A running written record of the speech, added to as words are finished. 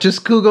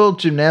Just Google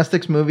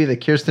gymnastics movie that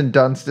Kirsten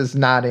Dunst is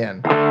not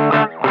in.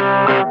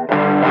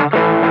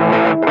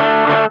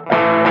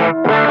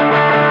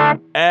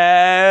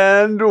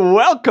 And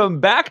welcome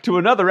back to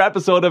another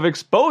episode of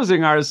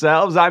Exposing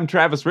Ourselves. I'm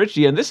Travis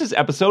Ritchie, and this is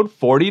episode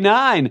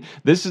 49.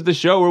 This is the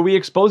show where we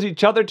expose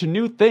each other to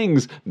new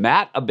things.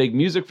 Matt, a big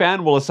music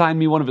fan, will assign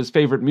me one of his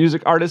favorite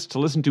music artists to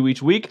listen to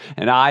each week,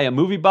 and I, a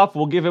movie buff,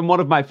 will give him one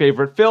of my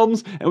favorite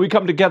films, and we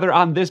come together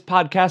on this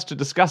podcast to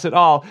discuss it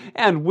all.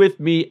 And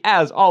with me,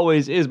 as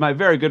always, is my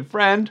very good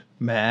friend...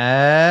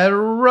 Matt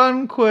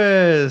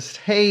Runquist.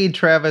 Hey,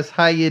 Travis,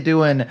 how you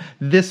doing?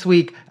 This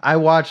week, I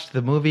watched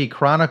the movie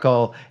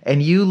Chronicle,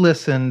 and you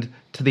listened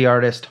to the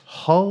artist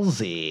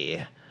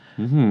Halsey.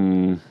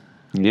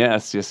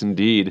 Yes,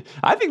 indeed.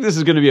 I think this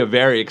is going to be a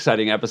very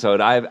exciting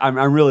episode.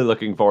 I'm really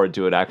looking forward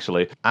to it,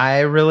 actually. I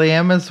really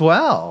am as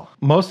well.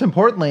 Most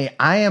importantly,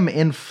 I am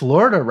in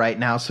Florida right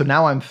now, so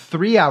now I'm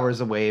 3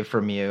 hours away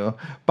from you.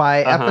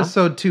 By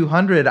episode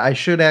 200, I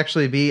should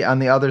actually be on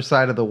the other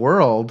side of the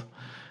world.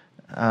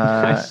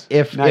 Nice.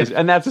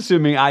 And that's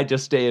assuming I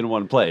just stay in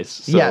one place.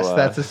 So, yes,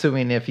 that's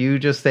assuming if you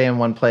just stay in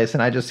one place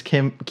and I just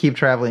keep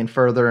traveling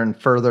further and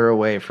further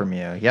away from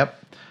you.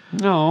 Yep.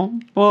 No.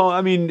 Well,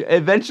 I mean,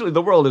 eventually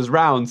the world is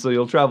round, so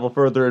you'll travel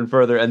further and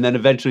further and then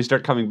eventually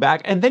start coming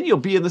back, and then you'll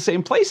be in the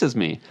same place as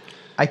me.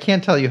 I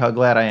can't tell you how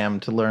glad I am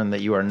to learn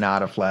that you are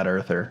not a flat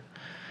earther.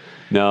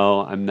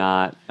 No, I'm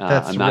not.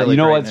 That's I'm not. Really you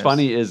know great what's news.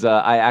 funny is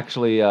I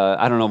actually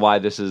I don't know why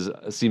this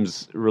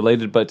seems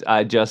related, but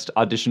I just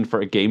auditioned for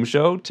a game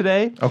show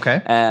today.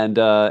 Okay. And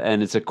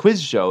it's a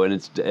quiz show,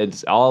 and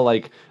it's all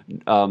like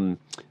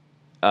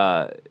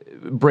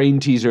brain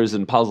teasers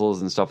and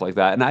puzzles and stuff like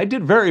that. And I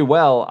did very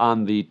well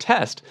on the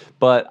test,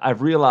 but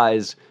I've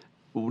realized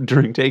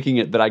during taking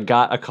it that I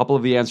got a couple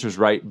of the answers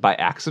right by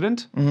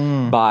accident,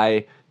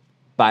 by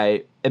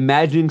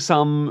imagining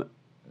some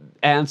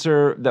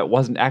answer that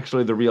wasn't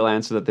actually the real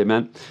answer that they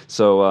meant.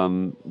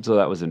 So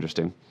that was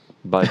interesting.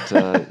 But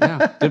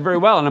yeah, did very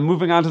well, and I'm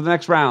moving on to the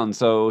next round.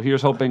 So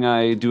here's hoping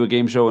I do a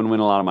game show and win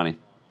a lot of money.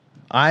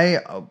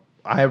 I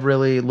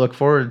really look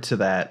forward to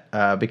that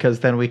because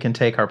then we can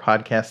take our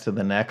podcast to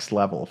the next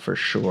level for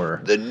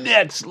sure. The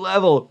next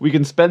level. We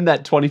can spend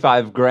that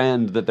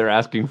 $25,000 that they're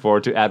asking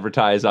for to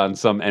advertise on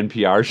some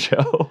NPR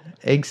show.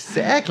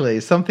 Exactly,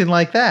 something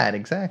like that.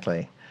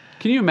 Exactly.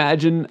 Can you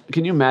imagine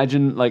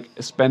like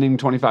spending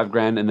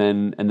 $25,000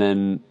 and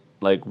then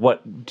like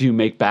what do you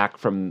make back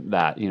from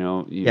that?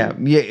 Yeah,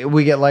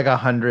 we get like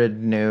 100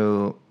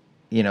 new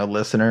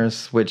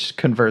listeners, which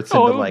converts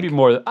into it would be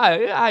more.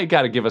 I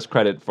got to give us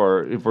credit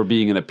for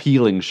being an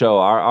appealing show.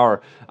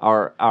 Our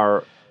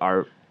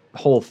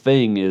whole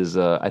thing is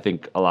I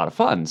think a lot of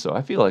fun. So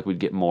I feel like we'd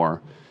get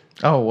more.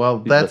 Oh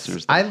well,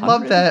 I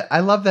love that. I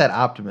love that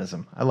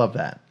optimism. I love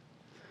that.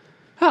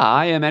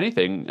 I am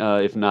anything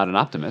if not an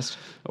optimist,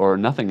 or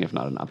nothing if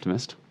not an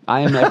optimist.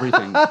 I am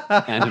everything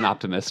and an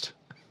optimist.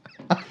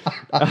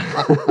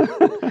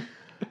 I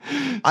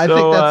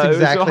think that's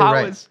exactly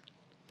right.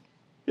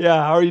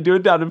 How are you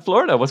doing down in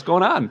Florida? What's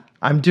going on?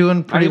 I'm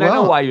doing pretty well. I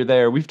know why you're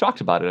there. We've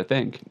talked about it, I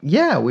think.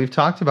 Yeah, we've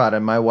talked about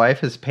it. My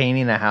wife is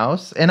painting a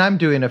house, and I'm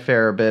doing a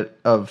fair bit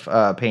of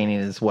painting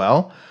as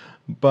well.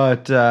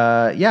 But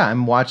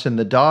I'm watching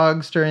the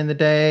dogs during the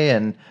day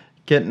and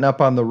getting up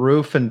on the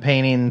roof and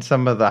painting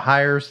some of the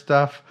higher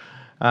stuff.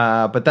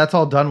 But that's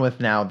all done with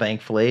now,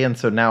 thankfully. And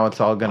so now it's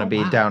all going to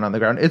be down on the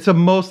ground. It's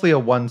mostly a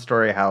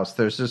one-story house.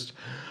 There's just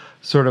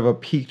sort of a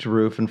peaked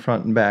roof in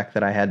front and back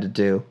that I had to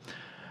do.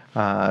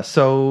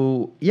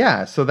 So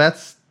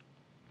that's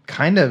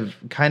kind of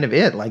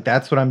it. Like,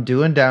 that's what I'm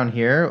doing down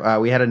here.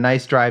 We had a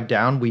nice drive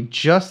down. We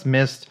just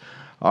missed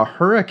a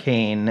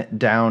hurricane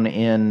down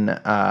in,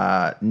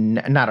 not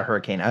a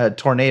hurricane, a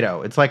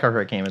tornado. It's like a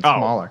hurricane. It's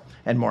smaller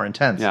and more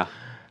intense.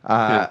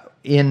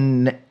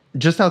 In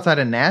just outside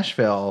of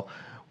Nashville,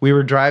 we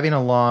were driving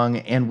along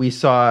and we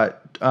saw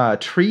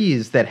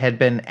trees that had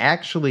been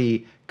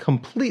actually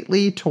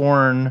completely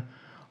torn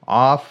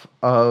off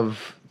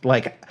of,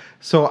 like,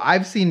 so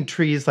I've seen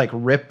trees like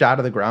ripped out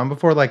of the ground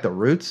before, like the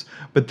roots,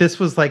 but this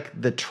was like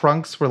the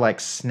trunks were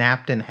like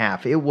snapped in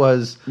half. It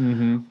was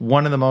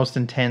one of the most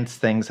intense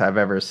things I've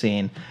ever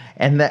seen.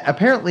 And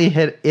apparently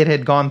it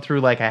had gone through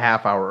like a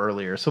half hour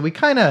earlier. So we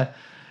kind of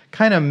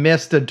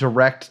missed a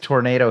direct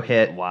tornado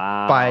hit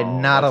by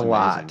not a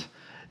lot. Amazing.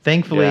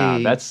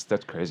 Thankfully, that's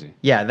crazy.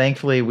 Yeah,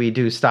 thankfully we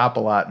do stop a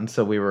lot, and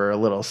so we were a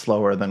little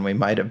slower than we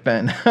might have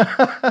been.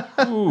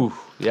 Ooh,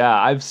 yeah,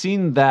 I've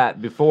seen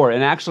that before.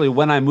 And actually,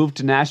 when I moved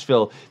to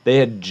Nashville, they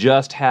had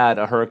just had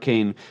a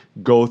hurricane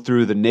go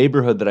through the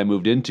neighborhood that I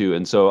moved into,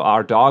 and so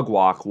our dog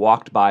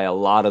walked by a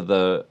lot of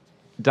the.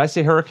 Did I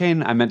say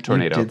hurricane? I meant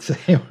tornado. You did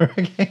say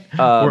hurricane.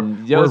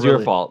 That was your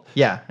fault.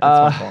 Yeah,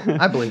 that's my fault.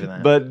 I believe in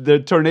that. But the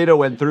tornado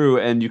went through,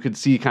 and you could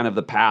see kind of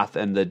the path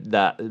and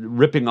the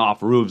ripping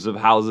off roofs of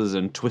houses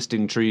and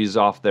twisting trees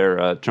off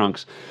their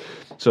trunks.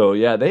 So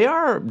yeah, they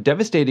are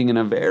devastating in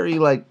a very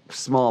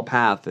small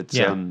path. It's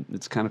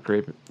kind of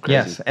crazy.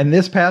 Yes, and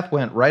this path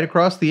went right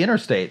across the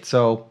interstate.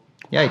 So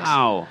Yikes.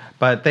 Wow.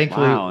 But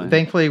Wow.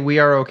 thankfully we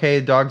are okay.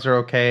 Dogs are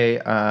okay.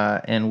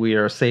 And we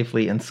are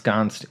safely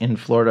ensconced in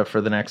Florida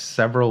for the next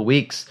several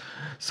weeks.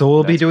 So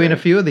we'll be doing a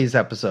few of these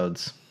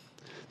episodes.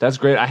 That's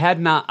great. I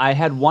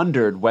had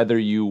wondered whether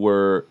you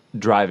were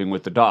driving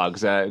with the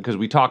dogs because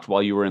we talked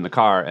while you were in the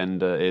car,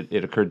 and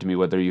it occurred to me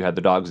whether you had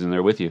the dogs in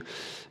there with you.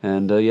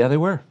 And yeah, they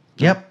were.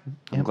 Yep.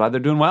 I'm glad they're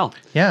doing well.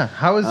 Yeah.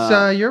 How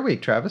was your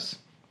week, Travis?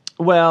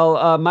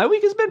 Well, my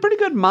week has been pretty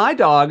good. My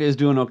dog is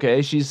doing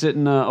okay. She's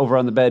sitting over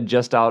on the bed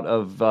just out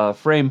of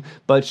frame,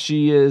 but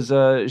she's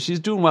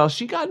doing well.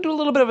 She got into a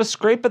little bit of a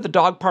scrape at the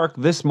dog park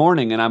this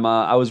morning, and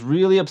I was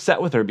really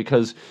upset with her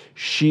because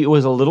she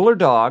was a littler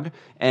dog,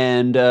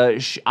 and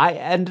I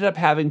ended up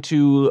having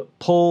to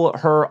pull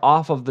her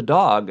off of the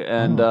dog,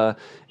 and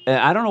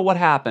I don't know what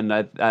happened.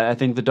 I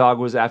think the dog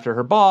was after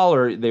her ball,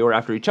 or they were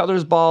after each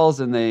other's balls,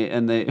 and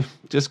they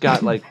just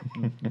got like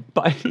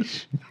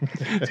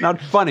It's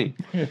not funny.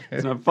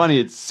 It's not funny.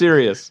 It's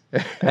serious.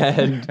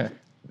 And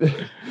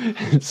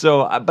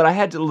so, but I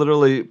had to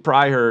literally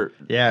pry her.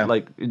 Yeah.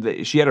 Like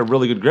she had a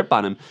really good grip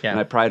on him, and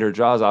I pried her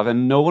jaws off,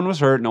 and no one was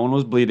hurt, no one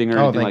was bleeding or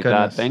anything like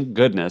that. Thank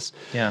goodness.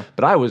 Yeah.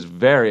 But I was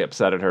very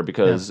upset at her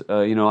because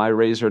I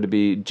raised her to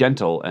be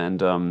gentle,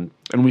 and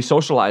we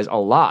socialize a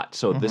lot.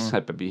 So this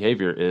type of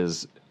behavior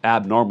is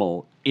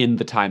abnormal in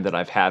the time that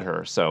I've had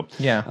her. So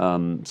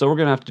so we're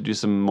gonna have to do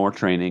some more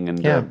training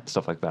and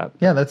stuff like that.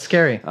 Yeah, that's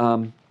scary.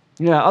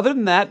 Other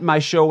than that, my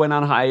show went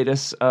on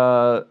hiatus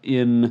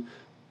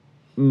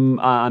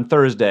on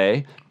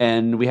Thursday,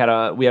 and we had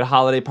a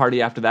holiday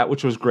party after that,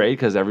 which was great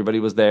because everybody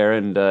was there,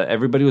 and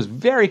everybody was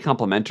very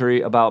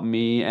complimentary about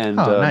me and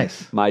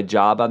my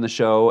job on the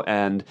show.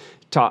 And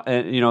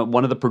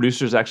one of the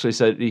producers actually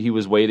said he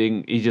was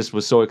waiting. He just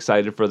was so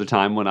excited for the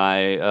time when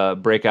I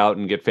break out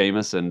and get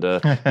famous, and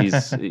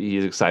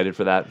he's excited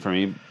for that for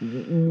me,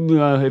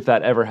 if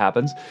that ever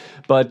happens.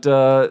 But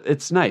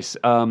it's nice.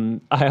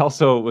 I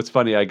also, what's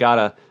funny, I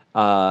got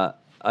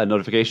a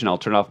notification. I'll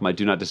turn off my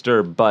Do Not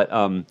Disturb, but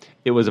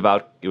it was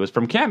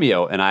from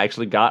Cameo, and I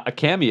actually got a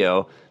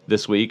cameo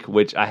this week,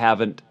 which I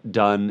haven't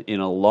done in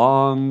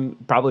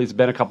probably it's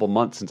been a couple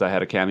months since I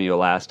had a cameo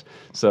last.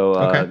 So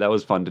that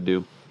was fun to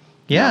do.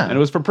 Yeah. And it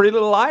was for Pretty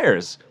Little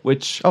Liars,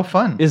 which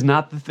fun. is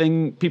not the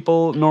thing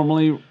people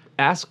normally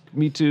ask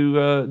me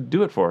to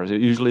do it for.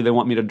 Usually they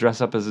want me to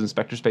dress up as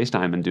Inspector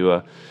Spacetime and do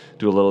a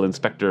little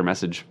inspector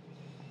message.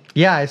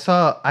 Yeah,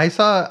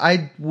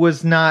 I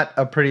was not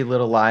a Pretty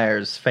Little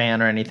Liars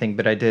fan or anything,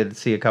 but I did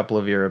see a couple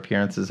of your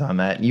appearances on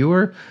that. You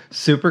were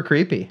super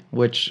creepy,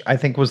 which I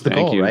think was the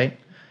goal, right?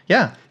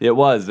 Yeah. It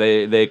was.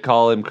 They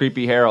call him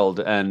Creepy Harold,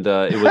 and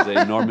it was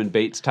a Norman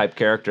Bates type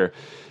character.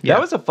 Yeah.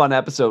 That was a fun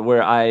episode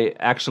where I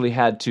actually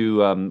had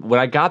to, when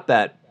I got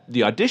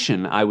the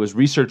audition, I was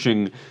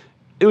researching.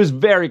 It was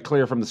very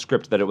clear from the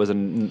script that it was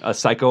a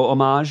Psycho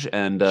homage,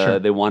 and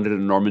they wanted a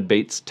Norman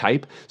Bates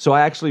type. So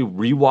I actually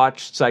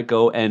rewatched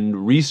Psycho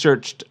and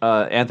researched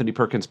Anthony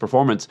Perkins'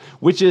 performance,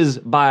 which is,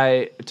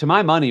 to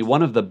my money,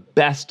 one of the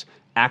best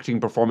acting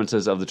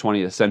performances of the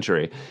 20th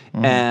century.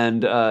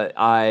 And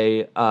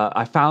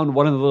I found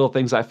one of the little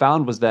things I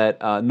found was that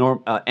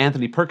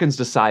Anthony Perkins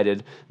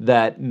decided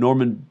that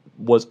Norman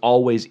was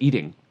always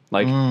eating.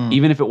 Like,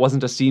 even if it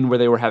wasn't a scene where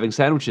they were having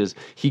sandwiches,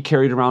 he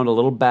carried around a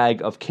little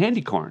bag of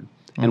candy corn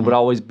and would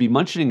always be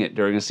munching it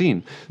during a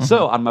scene.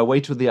 So on my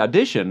way to the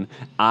audition,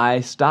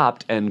 I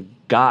stopped and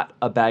got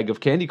a bag of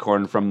candy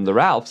corn from the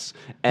Ralphs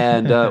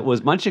and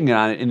was munching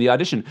on it in the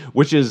audition,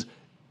 which is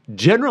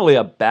generally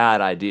a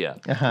bad idea.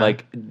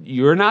 Like,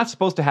 you're not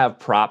supposed to have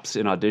props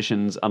in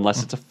auditions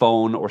unless it's a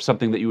phone or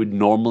something that you would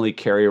normally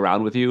carry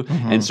around with you.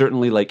 And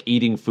certainly, like,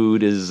 eating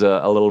food is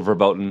a little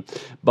verboten.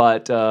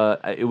 But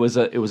it was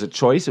a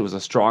choice. It was a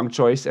strong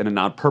choice and an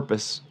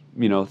on-purpose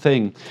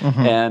thing.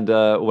 And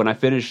when I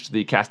finished,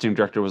 the casting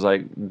director was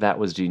like, "That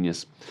was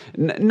genius."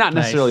 Not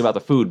necessarily about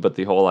the food, but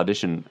the whole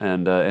audition.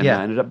 And I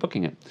ended up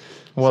booking it.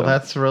 Well,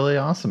 that's really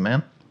awesome,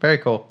 man. Very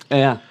cool.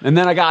 Yeah, and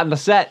then I got on the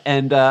set,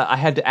 and I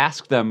had to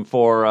ask them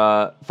for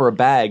a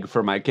bag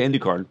for my candy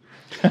corn.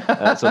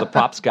 So the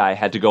props guy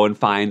had to go and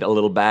find a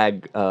little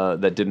bag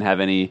that didn't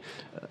have any,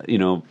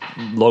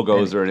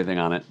 logos or anything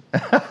on it.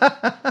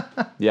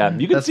 Yeah,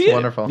 you can see it.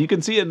 Wonderful. You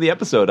can see it in the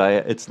episode.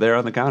 It's there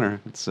on the counter.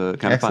 It's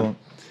kind of fun.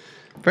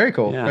 Very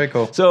cool. Yeah. Very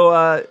cool. So,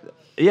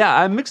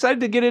 I'm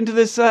excited to get into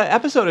this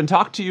episode and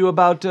talk to you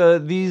about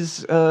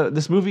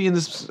this movie and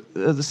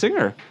the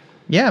singer.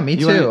 Yeah, me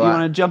too. You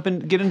want to jump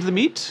and get into the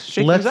meat?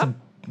 Things up?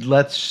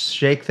 Let's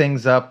shake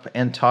things up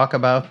and talk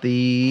about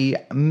the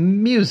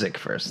music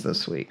first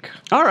this week.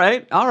 All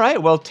right.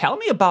 Well, tell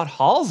me about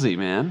Halsey,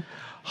 man.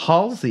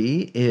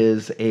 Halsey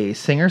is a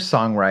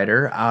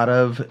singer-songwriter out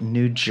of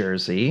New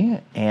Jersey,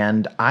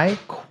 and I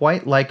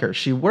quite like her.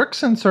 She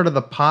works in sort of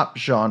the pop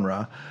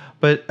genre,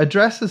 but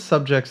addresses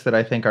subjects that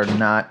I think are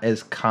not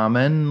as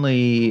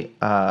commonly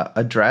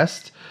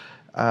addressed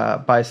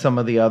by some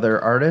of the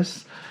other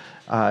artists.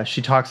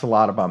 She talks a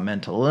lot about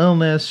mental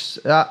illness.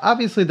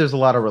 Obviously, there's a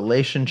lot of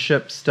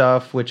relationship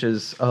stuff, which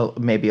is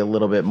maybe a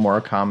little bit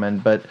more common,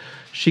 but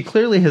she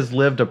clearly has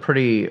lived a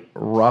pretty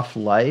rough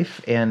life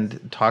and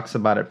talks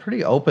about it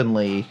pretty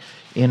openly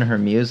in her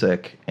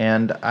music.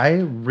 And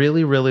I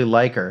really, really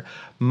like her.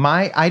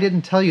 I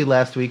didn't tell you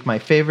last week, my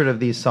favorite of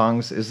these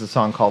songs is a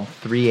song called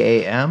 3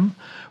 a.m.,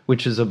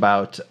 which is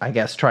about, I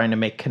guess, trying to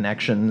make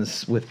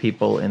connections with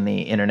people in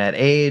the internet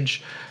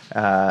age.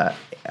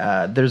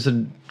 There's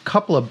a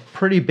couple of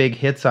pretty big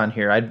hits on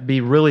here. I'd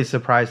be really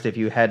surprised if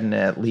you hadn't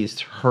at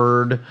least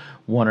heard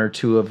one or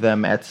two of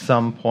them at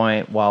some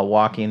point while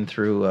walking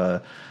through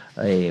a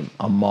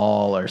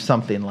mall or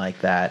something like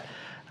that.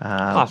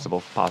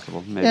 Possible,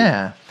 maybe.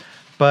 Yeah.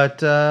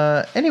 But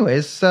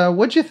anyways,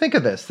 what'd you think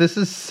of this? This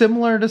is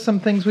similar to some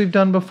things we've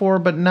done before,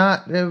 but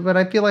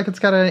I feel like it's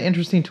got an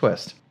interesting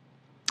twist.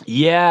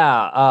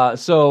 Yeah.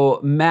 So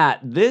Matt,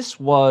 this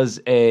was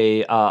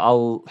a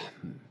lot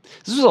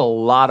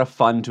of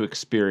fun to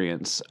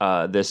experience,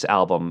 this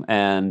album,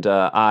 and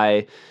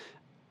I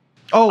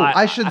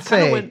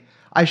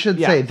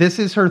should say this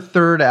is her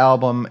third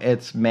album.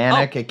 It's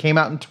Manic. It came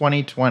out in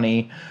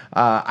 2020.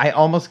 I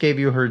almost gave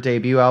you her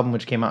debut album,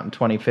 which came out in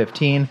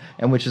 2015,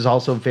 and which is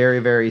also very,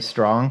 very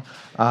strong.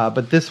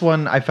 But this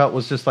one I felt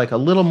was just like a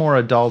little more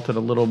adult and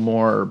a little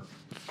more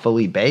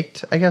fully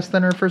baked, I guess,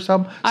 than her first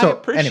album. So, I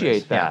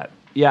appreciate that.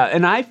 Yeah,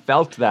 and I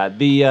felt that.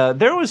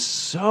 There was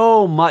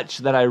so much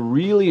that I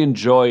really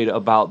enjoyed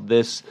about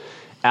this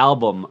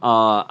album.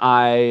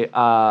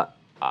 Let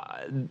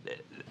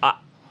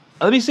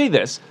me say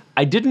this.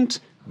 I didn't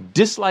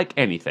dislike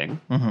anything,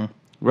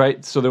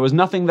 right? So there was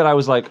nothing that I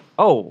was like,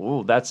 I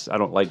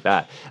don't like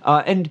that.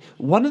 And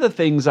one of the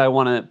things I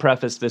want to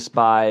preface this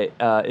by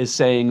is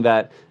saying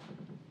that,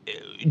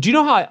 do you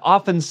know how I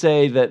often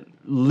say that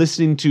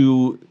listening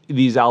to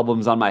these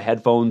albums on my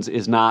headphones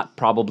is not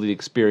probably the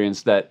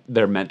experience that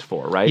they're meant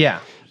for, right? Yeah.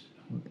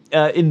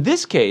 In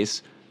this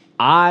case,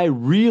 I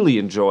really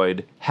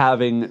enjoyed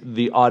having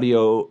the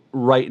audio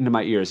right into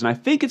my ears. And I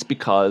think it's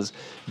because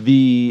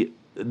the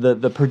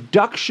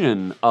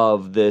production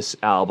of this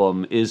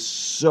album is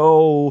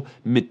so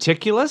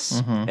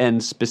meticulous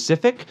and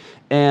specific,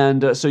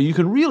 and so you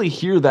can really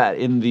hear that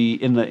in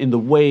the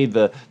way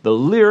the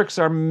lyrics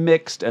are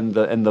mixed and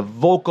the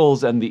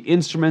vocals and the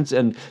instruments,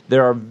 and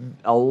there are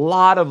a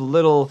lot of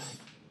little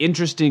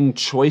interesting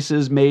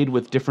choices made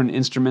with different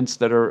instruments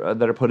that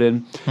are put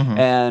in,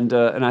 and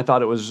I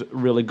thought it was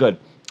really good.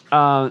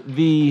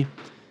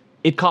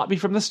 It caught me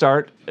from the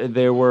start.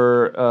 There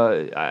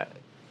were.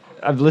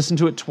 I've listened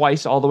to it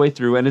twice all the way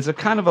through, and it's a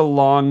kind of a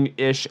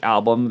long-ish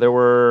album. There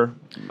were,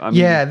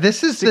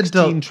 this is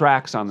 16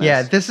 tracks on this.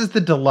 Yeah, this is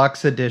the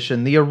deluxe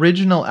edition. The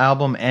original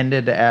album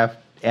ended at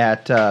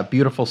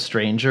Beautiful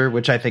Stranger,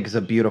 which I think is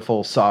a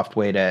beautiful, soft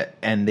way to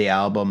end the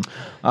album.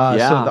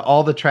 So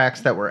all the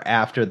tracks that were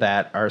after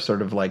that are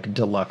sort of like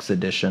deluxe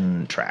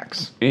edition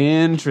tracks.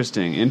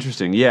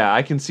 Interesting. Yeah,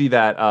 I can see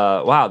that.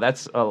 Wow,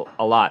 that's a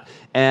lot.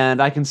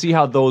 And I can see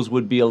how those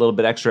would be a little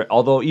bit extra.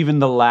 Although even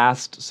the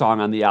last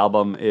song on the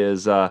album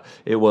is,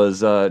 it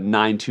was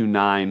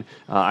 929.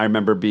 I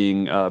remember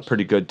being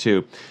pretty good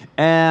too.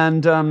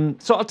 And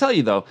so I'll tell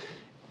you though,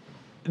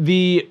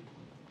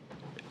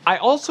 I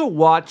also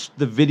watched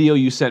the video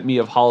you sent me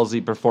of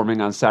Halsey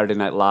performing on Saturday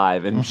Night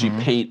Live, and she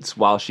paints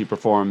while she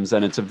performs,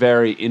 and it's a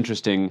very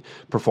interesting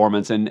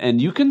performance.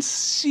 And you can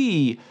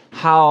see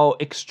how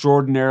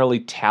extraordinarily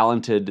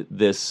talented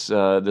this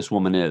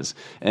woman is.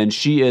 And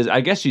she is,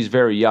 I guess she's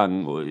very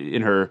young,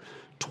 in her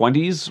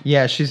 20s.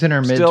 Yeah, she's in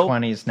her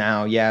mid-20s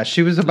now. Yeah,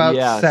 she was about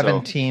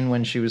 17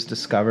 when she was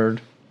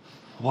discovered.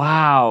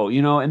 Wow,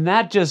 and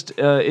that just,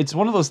 it's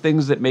one of those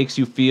things that makes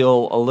you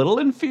feel a little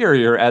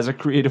inferior as a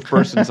creative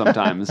person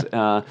sometimes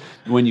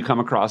when you come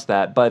across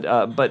that.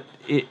 But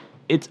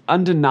it's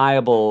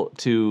undeniable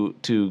to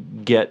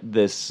get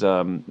this.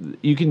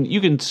 You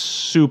can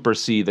super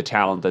see the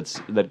talent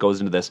that goes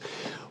into this.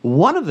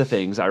 One of the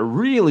things I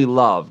really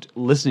loved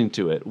listening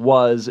to it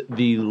was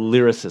the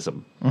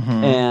lyricism.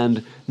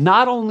 And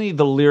not only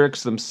the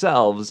lyrics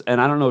themselves, and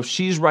I don't know if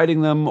she's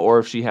writing them or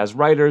if she has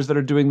writers that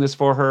are doing this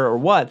for her or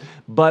what,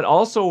 but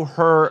also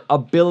her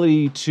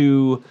ability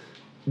to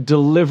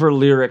deliver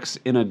lyrics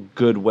in a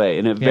good way,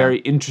 in a very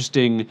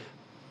interesting,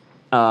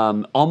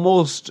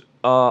 almost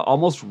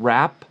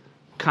rap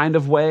kind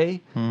of way.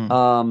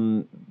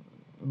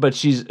 But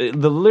she's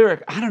the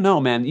lyric. I don't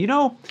know, man.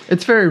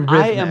 It's very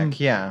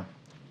rhythmic.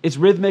 It's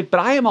rhythmic,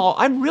 but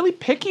I'm really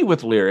picky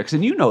with lyrics,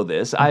 and you know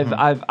this.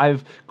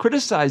 I've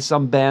criticized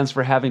some bands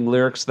for having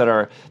lyrics that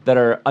are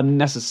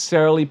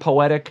unnecessarily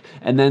poetic,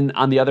 and then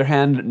on the other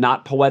hand,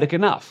 not poetic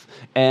enough.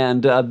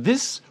 And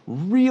this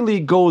really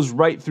goes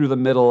right through the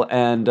middle,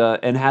 and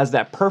has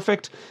that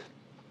perfect.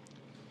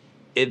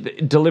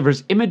 It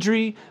delivers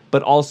imagery,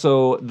 but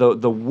also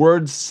the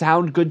words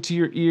sound good to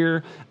your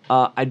ear.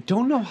 I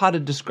don't know how to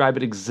describe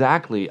it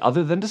exactly,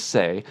 other than to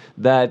say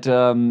that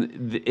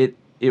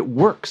it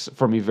works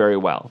for me very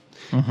well.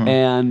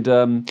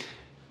 And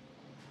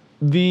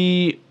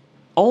the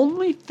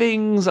only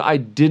things I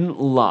didn't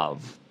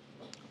love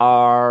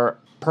are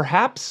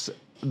perhaps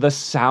the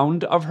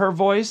sound of her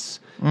voice,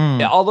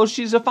 although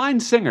she's a fine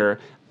singer,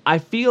 I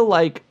feel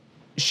like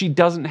she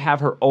doesn't have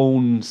her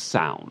own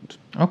sound.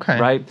 Okay.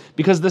 Right?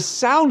 Because the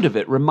sound of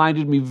it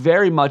reminded me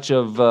very much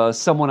of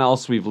someone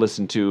else we've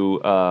listened to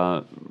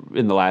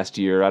in the last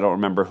year. I don't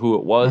remember who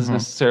it was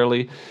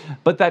necessarily.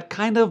 But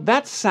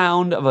that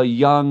sound of a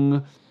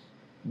young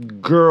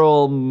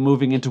girl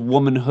moving into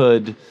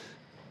womanhood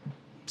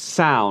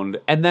sound.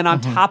 And then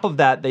on top of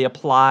that, they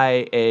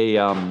apply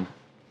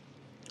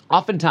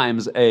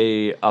oftentimes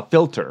a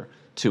filter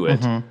to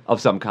it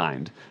of some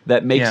kind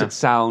that makes it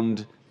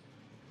sound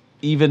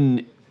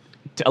even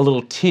a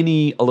little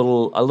tinny, a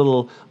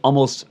little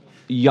almost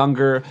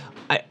younger.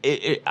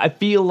 I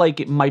feel like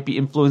it might be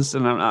influenced,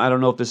 and I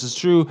don't know if this is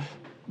true,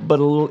 but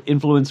a little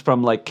influence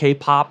from like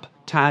K-pop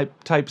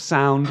type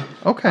sound.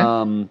 Okay.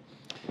 And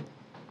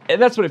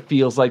that's what it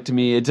feels like to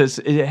me. It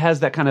has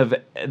that kind of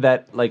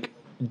that like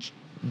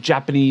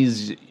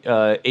Japanese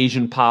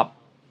Asian pop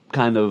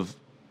kind of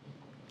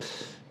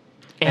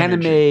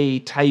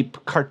anime type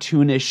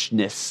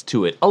cartoonishness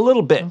to it, a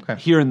little bit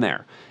here and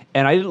there.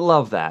 And I didn't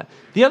love that.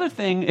 The other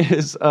thing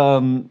is,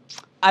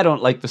 I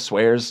don't like the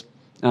swears.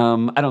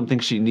 I don't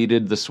think she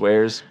needed the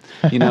swears.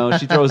 You know,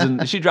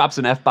 she drops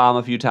an F-bomb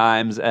a few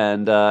times,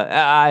 and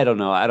I don't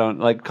know. I don't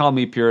like, call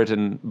me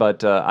Puritan,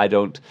 but I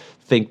don't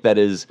think that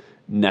is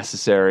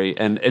necessary.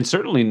 And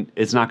certainly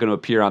it's not going to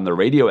appear on the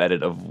radio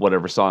edit of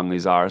whatever song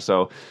these are.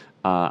 So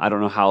I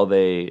don't know how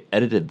they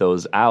edited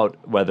those out,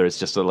 whether it's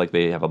just like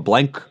they have a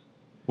blank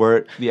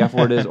where the F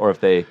word is, or if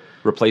they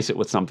replace it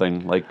with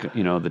something like,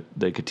 you know,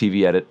 like a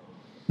TV edit.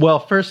 Well,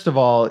 first of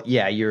all,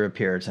 yeah, you're a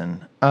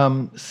Puritan.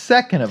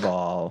 Second of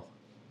all,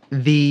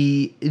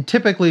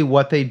 typically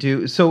what they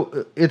do,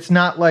 so it's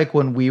not like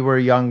when we were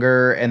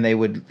younger and they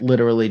would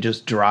literally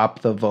just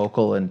drop the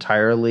vocal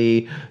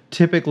entirely.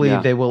 Typically,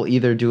 they will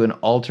either do an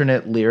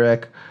alternate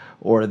lyric,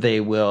 or they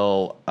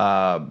will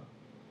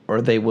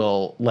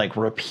like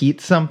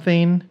repeat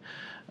something.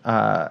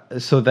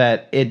 So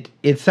that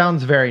it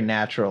sounds very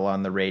natural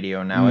on the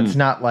radio now. It's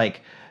not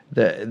like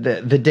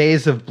the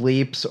days of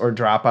bleeps or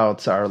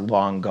dropouts are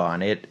long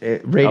gone.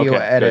 Radio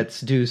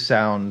edits do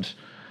sound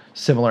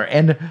similar,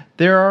 and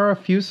there are a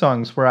few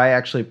songs where I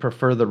actually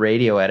prefer the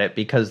radio edit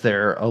because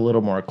they're a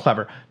little more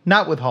clever.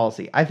 Not with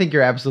Halsey. I think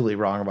you're absolutely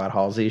wrong about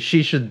Halsey.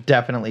 She should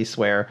definitely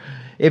swear.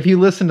 If you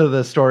listen to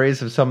the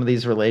stories of some of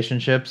these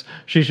relationships,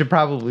 she should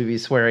probably be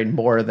swearing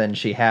more than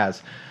she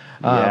has.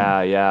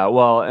 Yeah.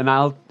 Well, and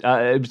I'll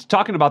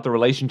talking about the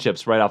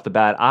relationships right off the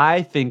bat.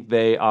 I think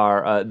they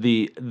are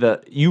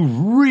you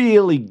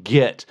really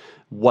get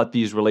what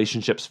these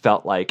relationships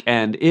felt like,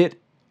 and it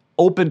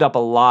opened up a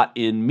lot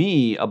in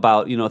me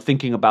about, you know,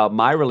 thinking about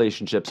my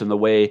relationships and the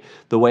way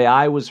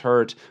I was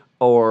hurt,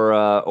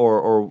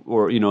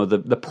 or you know,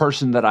 the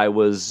person that I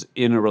was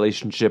in a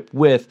relationship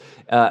with,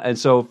 and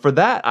so for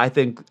that, I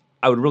think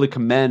I would really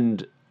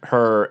commend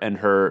her and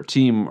her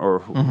team,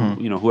 or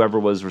you know, whoever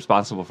was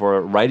responsible for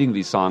writing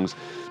these songs,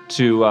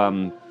 to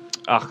I'm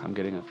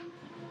getting I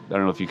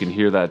don't know if you can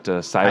hear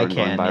that siren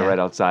going by right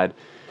outside.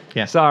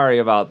 Yeah, sorry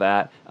about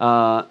that.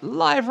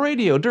 Live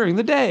radio during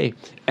the day,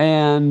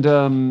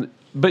 and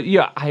but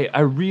yeah,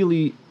 I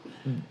really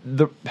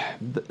the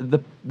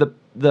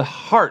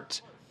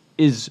heart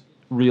is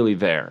really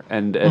there,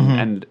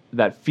 and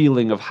that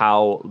feeling of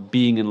how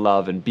being in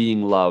love and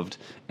being loved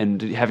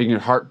and having your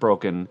heart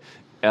broken.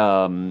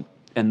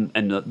 And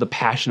the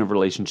passion of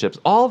relationships,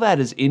 all that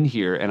is in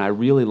here, and I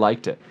really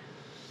liked it.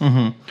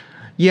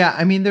 Yeah,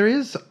 I mean, there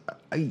is,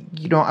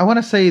 you know, I want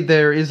to say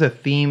there is a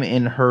theme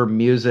in her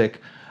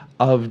music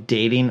of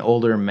dating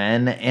older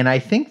men, and I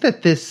think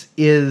that this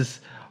is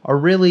a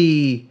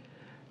really,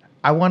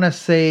 I want to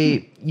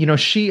say, you know,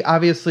 she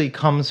obviously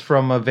comes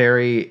from a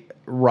very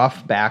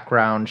rough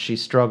background. She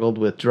struggled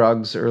with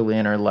drugs early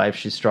in her life.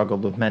 She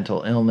struggled with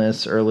mental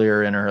illness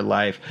earlier in her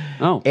life.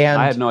 Oh, and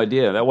I had no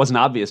idea. That wasn't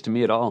obvious to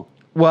me at all.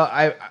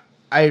 Well,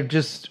 I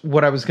just,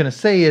 what I was going to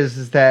say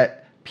is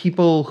that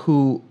people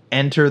who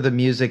enter the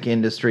music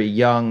industry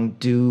young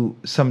do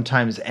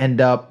sometimes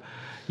end up,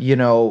 you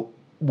know,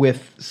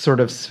 with sort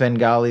of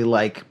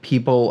Svengali-like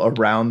people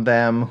around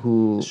them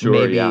who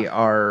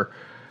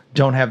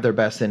don't have their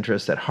best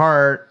interest at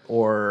heart,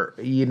 or,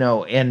 you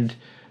know, and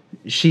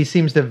she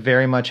seems to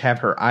very much have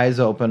her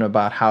eyes open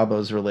about how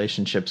those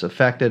relationships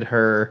affected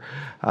her.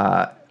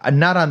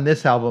 Not on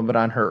this album, but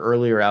on her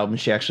earlier album,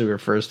 she actually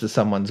refers to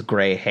someone's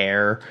gray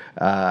hair,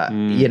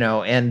 you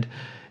know, and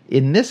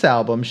in this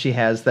album, she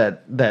has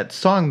that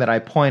song that I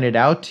pointed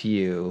out to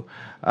you,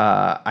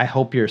 I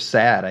Hope You're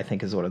Sad, I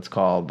think is what it's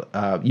called.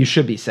 You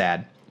Should Be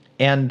Sad.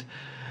 And,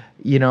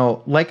 you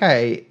know, like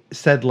I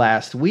said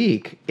last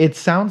week, it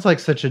sounds like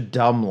such a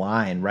dumb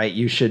line, right?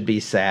 You should be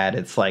sad.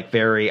 It's like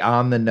very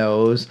on the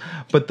nose,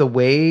 but the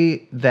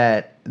way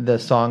that the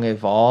song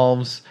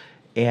evolves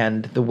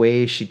and the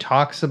way she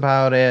talks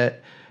about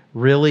it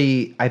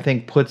really, I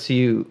think, puts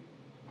you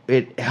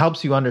it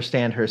helps you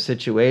understand her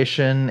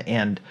situation.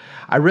 And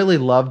I really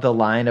love the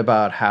line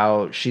about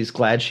how she's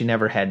glad she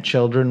never had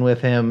children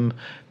with him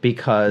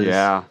because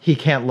he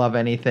can't love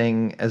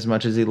anything as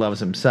much as he loves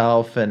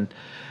himself. And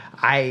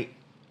I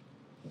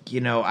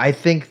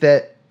think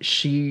that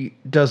she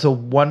does a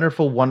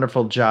wonderful,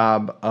 wonderful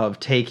job of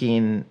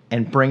taking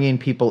and bringing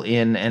people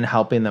in and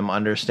helping them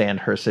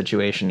understand her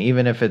situation,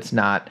 even if it's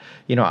not,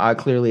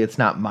 clearly it's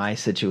not my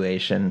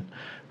situation,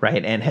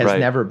 right? And has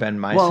never been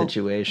my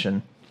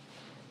situation.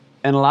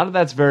 And a lot of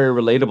that's very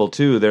relatable,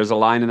 too. There's a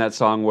line in that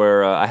song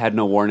where I had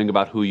no warning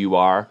about who you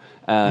are.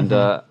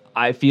 And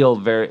I feel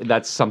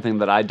that's something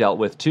that I dealt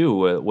with,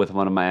 too, with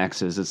one of my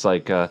exes. It's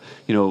like,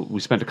 we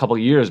spent a couple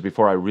of years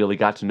before I really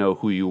got to know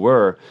who you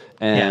were.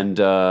 And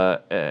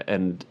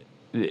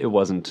it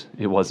wasn't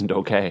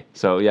okay.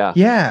 So,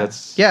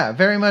 yeah,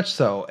 very much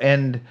so.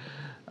 And,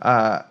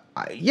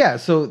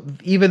 so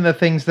even the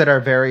things that are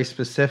very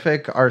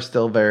specific are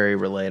still very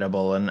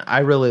relatable. And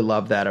I really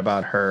love that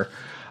about her.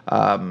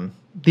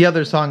 The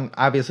other song,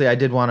 obviously, I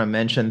did want to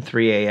mention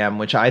 3 a.m.,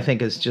 which I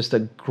think is just a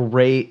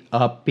great,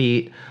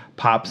 upbeat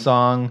pop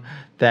song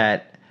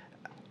that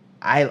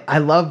I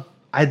love.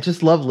 I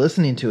just love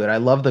listening to it. I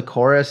love the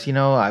chorus.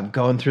 I'm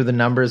going through the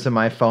numbers in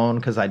my phone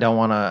because I don't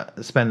want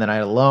to spend the night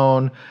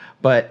alone.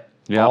 But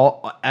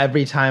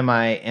every time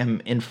I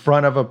am in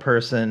front of a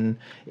person,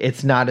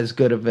 it's not as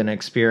good of an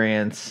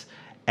experience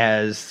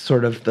as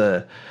sort of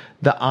the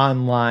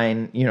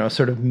online,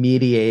 sort of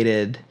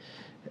mediated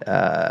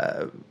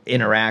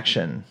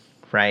interaction,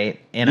 right?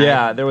 And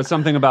there was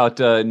something about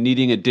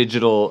needing a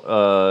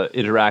digital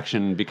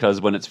interaction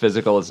because when it's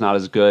physical, it's not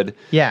as good.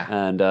 Yeah,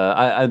 and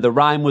the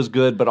rhyme was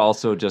good, but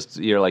also just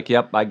you're like,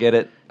 yep, I get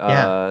it.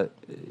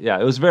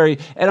 It was very,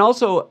 and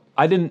also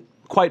I didn't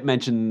quite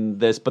mention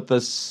this, but the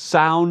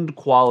sound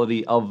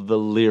quality of the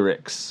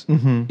lyrics.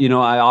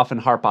 I often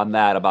harp on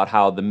that about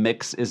how the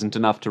mix isn't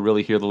enough to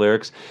really hear the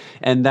lyrics,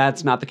 and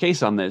that's not the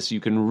case on this.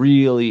 You can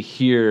really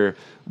hear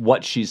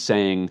what she's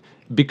saying.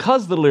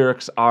 Because the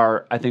lyrics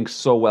are, I think,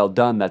 so well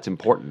done, that's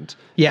important.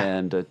 Yeah.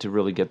 And to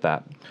really get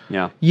that.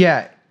 Yeah.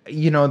 Yeah.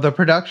 The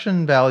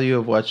production value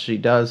of what she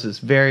does is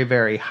very,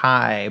 very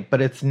high,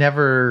 but it's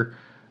never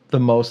the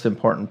most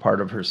important part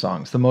of her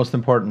songs. The most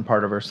important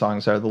part of her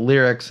songs are the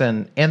lyrics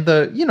and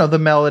the, the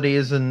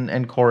melodies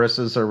and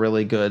choruses are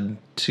really good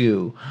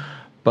too.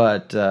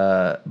 But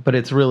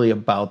it's really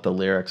about the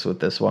lyrics with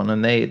this one,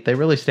 and they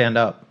really stand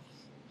up.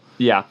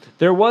 Yeah,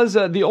 there was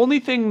the only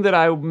thing that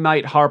I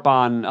might harp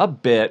on a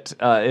bit,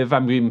 if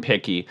I'm being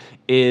picky,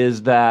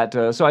 is that.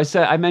 So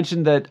I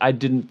mentioned that I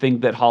didn't think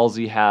that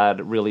Halsey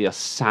had really a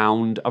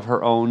sound of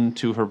her own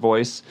to her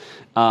voice,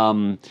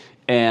 but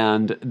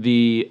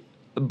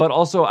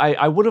also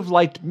I would have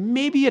liked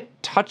maybe a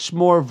touch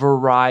more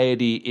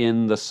variety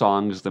in the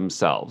songs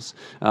themselves,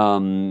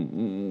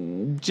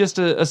 just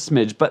a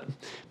smidge. But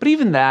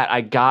even that,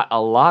 I got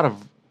a lot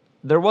of.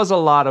 There was a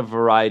lot of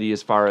variety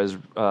as far as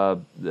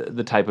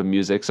the type of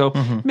music, so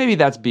maybe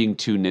that's being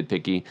too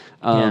nitpicky.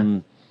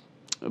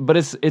 But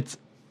it's.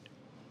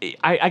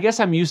 I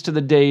guess I'm used to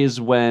the days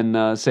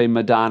when, say,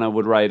 Madonna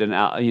would write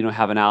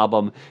have an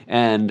album,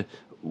 and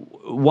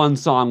one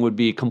song would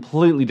be a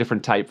completely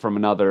different type from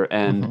another,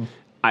 and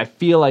I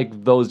feel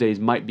like those days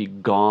might be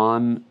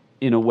gone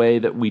in a way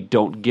that we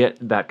don't get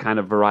that kind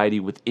of variety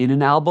within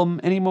an album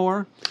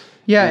anymore.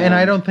 Yeah, and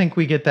I don't think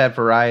we get that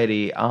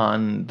variety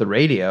on the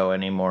radio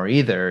anymore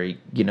either.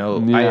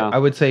 I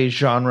would say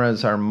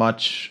genres are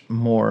much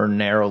more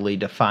narrowly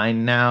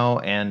defined now,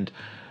 and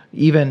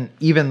even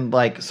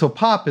like, so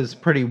pop is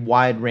pretty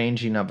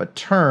wide-ranging of a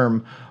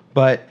term,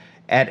 but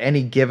at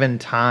any given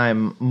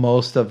time,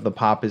 most of the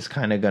pop is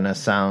kind of going to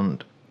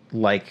sound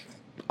like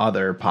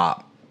other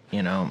pop.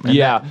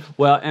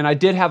 Well, and I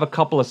did have a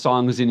couple of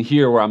songs in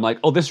here where I'm like,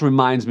 oh, this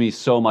reminds me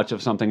so much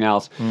of something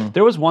else.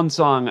 There was one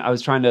song I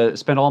was trying to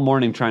spend all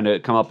morning trying to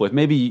come up with.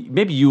 Maybe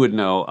you would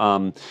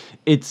know.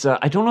 It's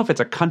I don't know if it's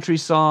a country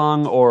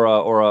song or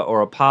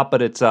a pop,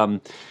 but it's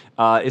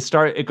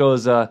it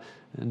goes da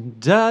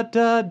da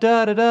da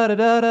da da da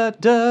da da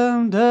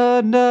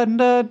da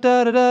da da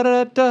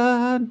da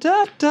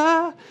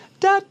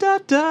da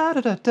da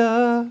da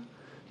da.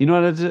 You know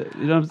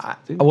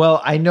what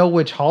well, I know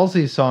which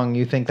Halsey song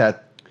you think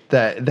that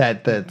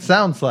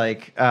sounds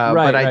like, but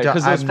I don't.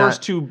 Because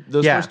first two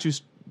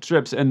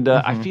strips, and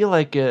I feel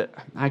like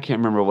I can't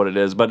remember what it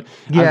is, but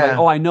I'm like,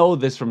 I know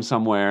this from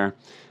somewhere,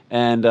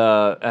 and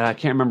I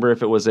can't remember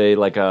if it was a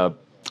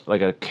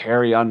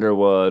Carrie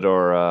Underwood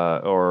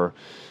or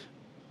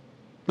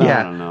I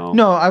don't know.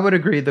 No, I would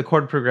agree. The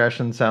chord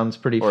progression sounds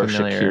pretty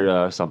familiar.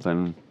 Shakira or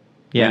something.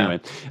 Yeah. Anyway,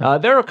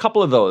 there are a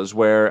couple of those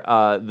where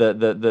and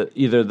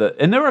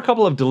there were a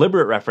couple of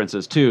deliberate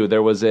references too.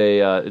 There was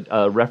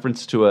a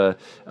reference to a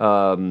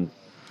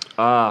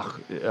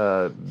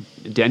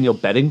Daniel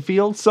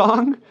Bedingfield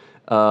song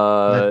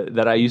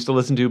that I used to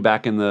listen to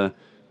back when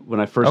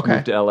I first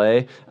moved to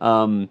LA.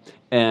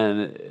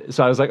 And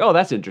so I was like, oh,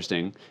 that's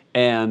interesting.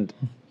 And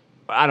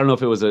I don't know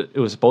if it was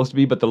supposed to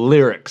be, but the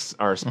lyrics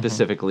are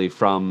specifically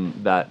from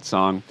that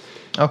song.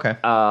 Okay.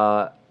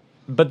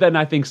 but then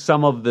I think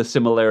some of the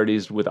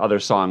similarities with other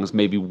songs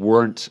maybe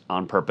weren't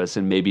on purpose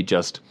and maybe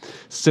just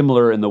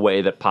similar in the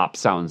way that pop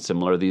sounds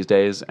similar these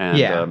days.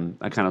 And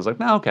I kind of was like,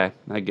 no, okay,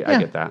 I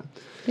get that.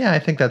 Yeah, I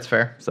think that's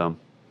fair. So,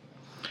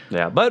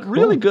 yeah, but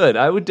really good.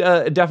 I would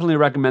definitely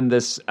recommend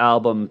this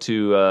album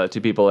to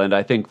people, and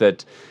I think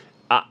that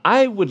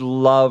I would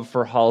love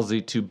for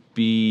Halsey to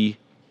be.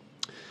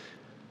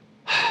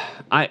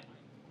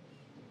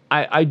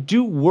 I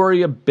do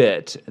worry a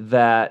bit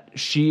that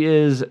she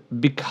is,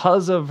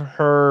 because of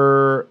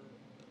her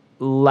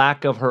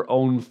lack of her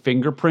own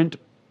fingerprint,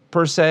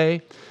 per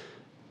se,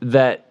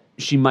 that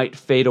she might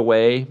fade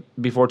away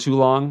before too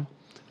long.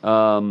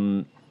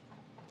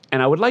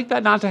 And I would like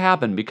that not to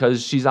happen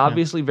because she's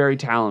obviously very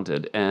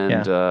talented.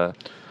 And,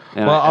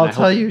 I'll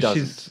tell you,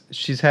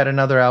 she's had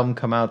another album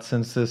come out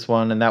since this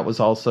one, and that was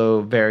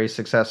also very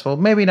successful.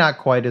 Maybe not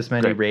quite as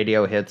many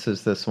radio hits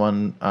as this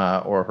one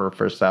or her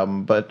first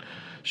album, but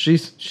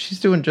she's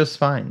doing just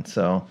fine.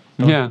 So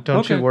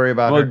don't you worry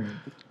about her.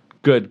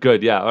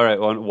 Good. Yeah. All right.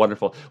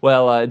 Wonderful.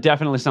 Well,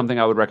 definitely something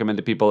I would recommend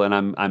to people, and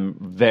I'm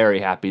very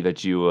happy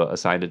that you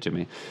assigned it to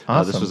me.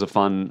 Awesome. This was a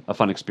fun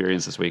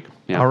experience this week.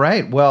 Yeah. All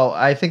right. Well,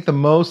 I think the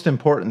most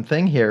important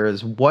thing here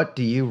is, what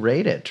do you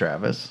rate it,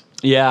 Travis?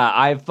 Yeah,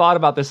 I've thought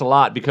about this a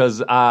lot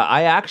because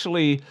I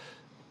actually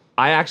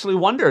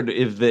wondered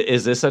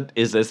is this a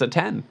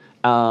 10?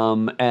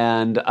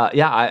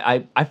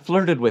 I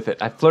flirted with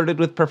it. I flirted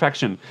with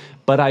perfection,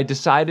 but I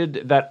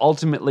decided that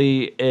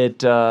ultimately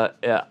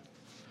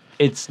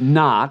it's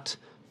not,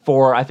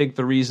 for I think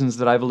the reasons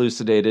that I've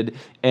elucidated,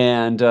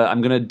 and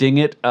I'm going to ding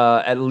it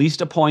at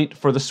least a point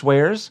for the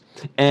swears,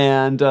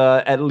 and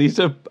at least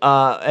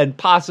and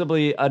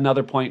possibly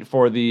another point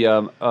for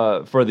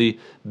the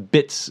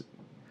bits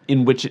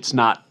in which it's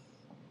not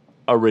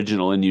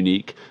original and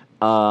unique.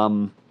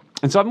 And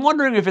so I'm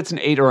wondering if it's an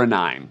 8 or a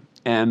 9.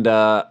 And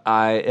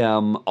I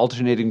am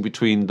alternating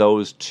between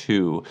those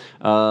two.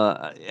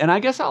 And I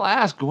guess I'll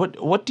ask,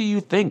 what do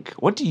you think?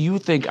 What do you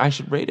think I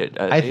should rate it?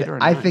 8 or a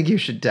 9? I think you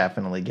should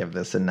definitely give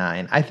this a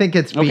 9. I think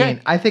it's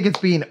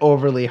being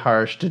overly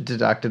harsh to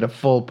deduct a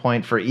full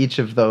point for each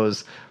of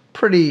those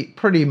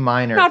pretty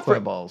minor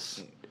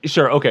quibbles.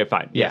 Sure. Okay.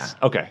 Fine. Yes.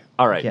 Yeah. Okay.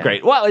 All right. Yeah.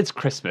 Great. Well, it's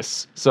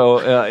Christmas, so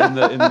in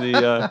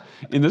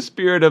the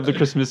spirit of the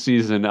Christmas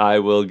season, I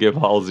will give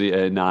Halsey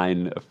a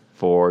 9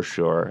 for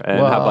sure. And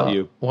how about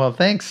you? Well,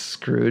 thanks,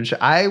 Scrooge.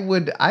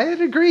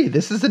 I'd agree.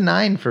 This is a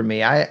 9 for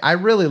me. I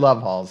really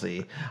love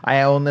Halsey.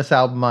 I own this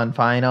album on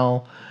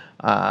vinyl,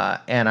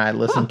 and I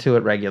listen to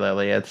it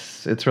regularly.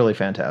 It's really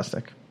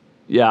fantastic.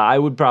 Yeah, I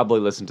would probably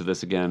listen to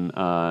this again.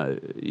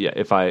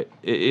 If I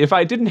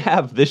didn't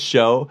have this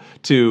show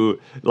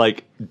to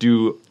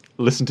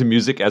listen to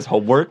music as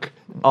homework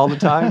all the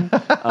time,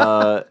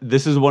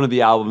 this is one of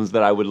the albums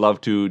that I would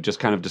love to just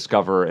kind of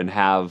discover and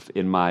have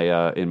in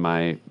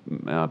my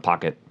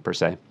pocket, per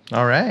se.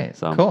 All right,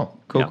 so,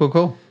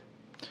 cool.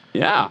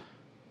 Yeah.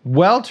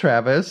 Well,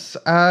 Travis,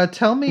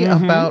 tell me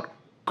about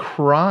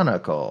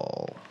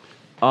Chronicle.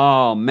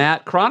 Oh,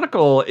 Matt,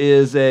 Chronicle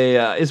is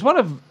a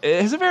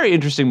very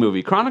interesting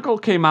movie. Chronicle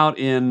came out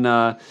in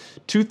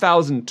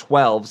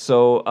 2012,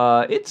 so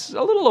it's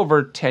a little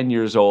over 10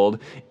 years old,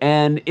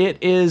 and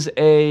it is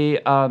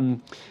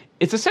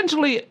it's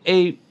essentially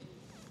a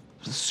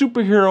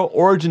superhero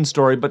origin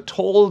story, but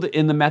told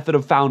in the method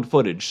of found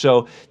footage.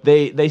 So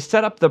they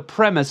set up the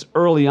premise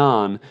early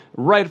on,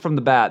 right from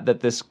the bat, that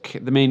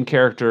the main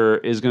character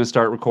is going to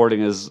start recording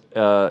his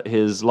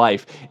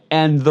life,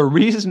 and the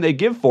reason they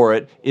give for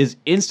it is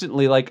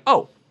instantly like,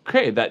 oh,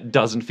 okay, that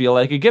doesn't feel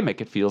like a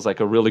gimmick. It feels like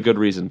a really good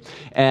reason.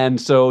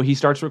 And so he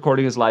starts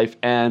recording his life,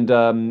 and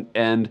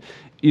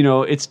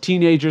it's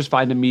teenagers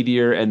find a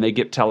meteor and they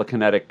get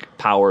telekinetic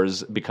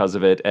powers because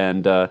of it.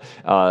 And, for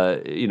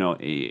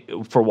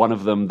one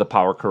of them, the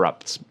power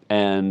corrupts.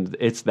 And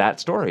it's that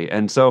story.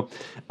 And so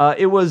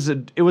it was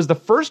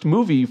the first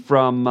movie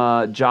from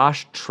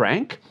Josh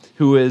Trank,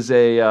 who is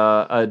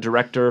a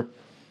director.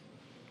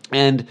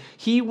 And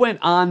he went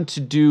on to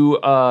do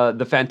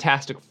the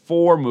Fantastic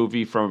Four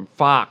movie from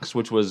Fox,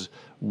 which was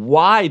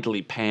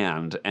widely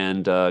panned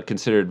and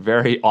considered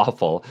very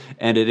awful,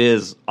 and it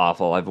is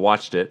awful. I've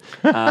watched it,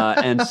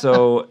 and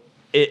so.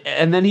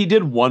 And then he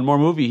did one more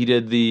movie. He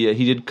did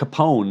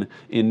Capone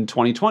in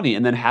 2020,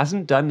 and then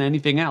hasn't done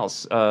anything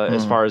else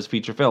as far as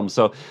feature films.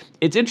 So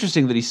it's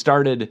interesting that he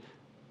started,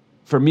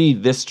 for me,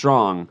 this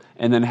strong,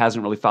 and then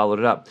hasn't really followed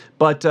it up.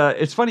 But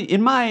it's funny,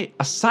 in my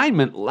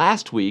assignment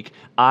last week,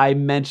 I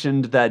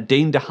mentioned that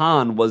Dane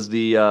DeHaan was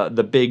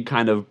the big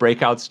kind of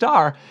breakout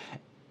star,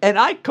 and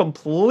I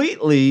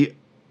completely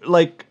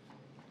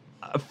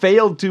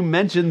failed to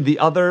mention the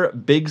other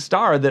big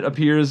star that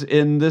appears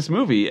in this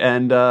movie,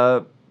 and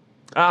I'm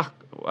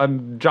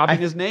dropping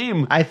his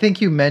name. I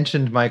think you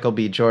mentioned Michael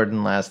B.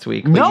 Jordan last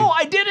week. No,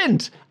 I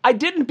didn't. I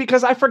didn't,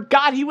 because I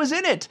forgot he was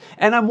in it,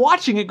 and I'm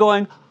watching it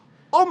going,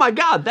 oh my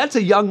God, that's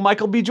a young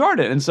Michael B.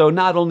 Jordan. And so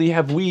not only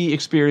have we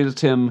experienced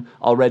him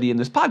already in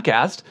this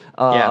podcast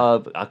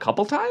a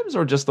couple times,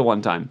 or just the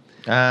one time?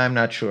 I'm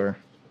not sure.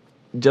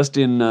 Just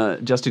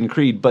in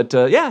Creed. But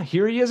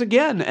here he is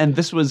again. And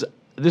this was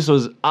this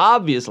was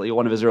obviously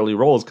one of his early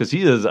roles because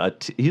he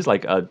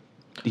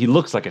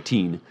looks like a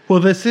teen. Well,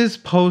 this is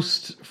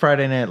post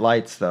Friday Night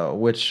Lights, though,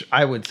 which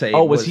I would say.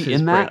 Oh, was he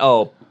in that?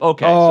 Oh,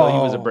 okay. So he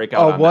was a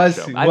breakout on that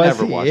show. I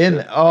never watched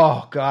it.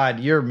 Oh, God,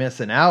 you're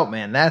missing out,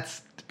 man.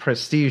 That's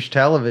prestige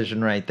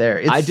television right there.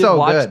 It's I did so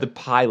watch good. the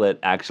pilot,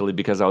 actually,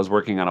 because I was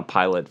working on a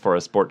pilot for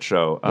a sports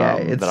show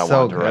it's that I so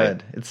wanted to write.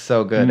 good. It's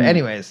so good.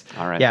 Anyways,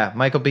 all right. Yeah,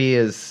 Michael B.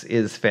 is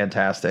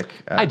fantastic.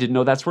 I didn't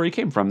know that's where he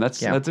came from.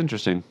 That's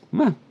interesting.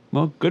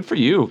 Well, good for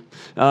you.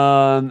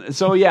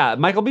 So yeah,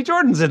 Michael B.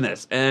 Jordan's in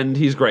this, and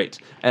he's great.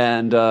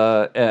 And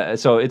so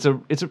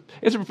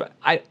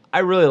I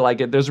really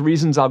like it. There's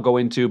reasons I'll go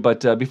into,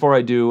 but before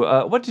I do,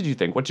 what did you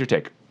think? What's your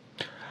take?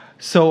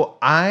 So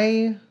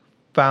I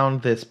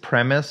found this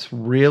premise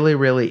really,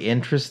 really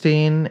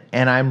interesting,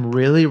 and I'm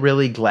really,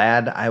 really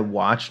glad I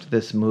watched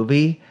this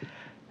movie.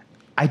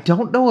 I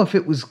don't know if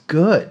it was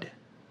good.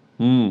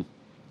 I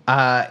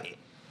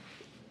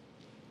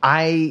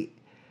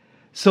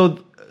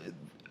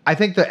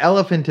think the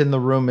elephant in the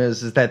room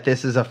is that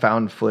this is a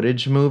found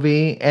footage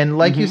movie. And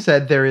like you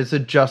said, there is a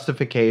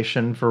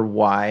justification for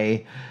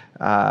why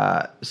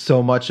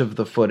so much of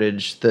the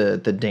footage the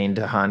Dane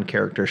DeHaan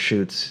character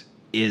shoots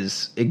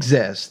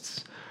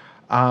exists.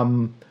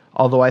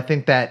 Although I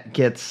think that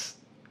gets...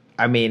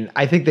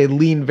 I think they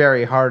lean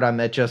very hard on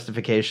that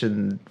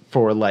justification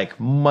for like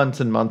months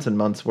and months and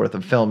months worth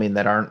of filming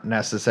that aren't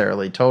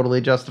necessarily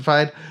totally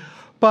justified.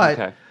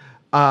 But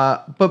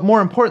more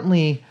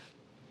importantly...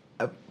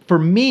 For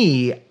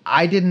me,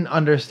 I didn't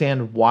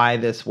understand why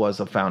this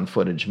was a found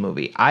footage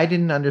movie. I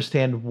didn't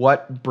understand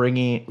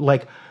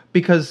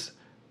because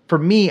for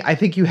me, I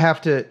think you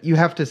have to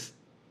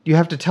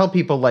tell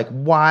people like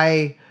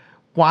why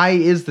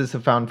is this a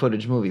found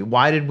footage movie?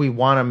 Why did we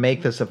want to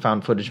make this a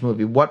found footage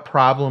movie? What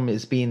problem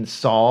is being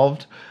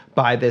solved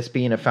by this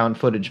being a found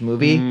footage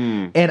movie?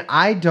 And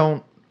I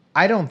don't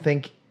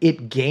think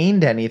it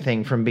gained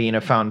anything from being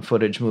a found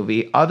footage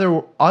movie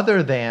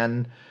other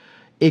than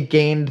it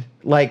gained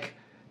like.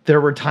 There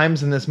were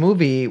times in this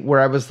movie where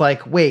I was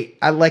like, wait,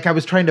 I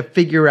was trying to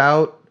figure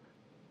out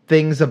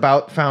things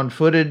about found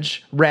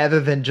footage rather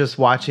than just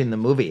watching the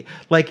movie.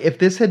 Like, if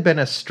this had been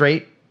a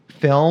straight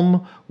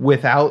film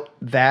without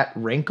that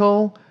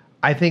wrinkle,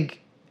 I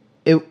think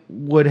it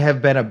would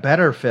have been a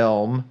better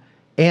film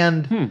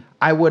and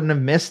I wouldn't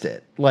have missed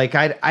it. Like,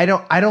 I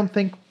don't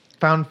think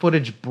found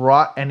footage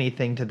brought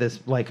anything to this.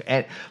 Like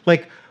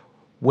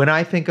when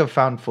I think of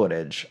found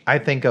footage, I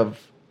think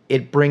of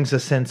it brings a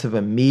sense of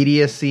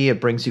immediacy. It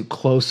brings you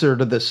closer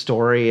to the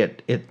story.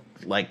 It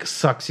like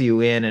sucks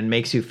you in and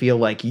makes you feel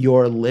like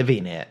you're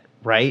living it,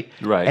 right?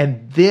 Right.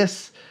 And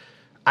this,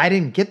 I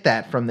didn't get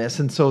that from this,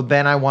 and so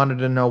then I wanted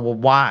to know, well,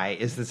 why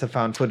is this a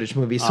found footage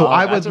movie? So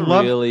that's a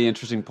really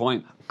interesting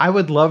point. I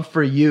would love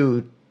for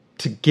you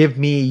to give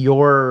me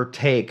your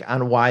take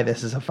on why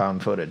this is a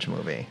found footage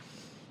movie.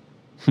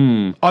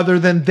 Other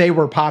than they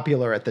were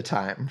popular at the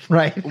time,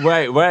 right?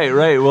 Right.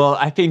 Well,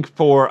 I think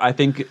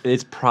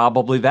it's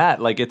probably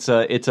that. Like it's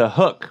a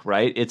hook,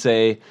 right? It's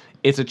a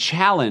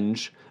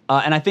challenge.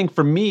 And I think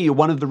for me,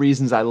 one of the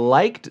reasons I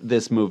liked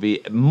this movie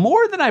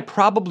more than I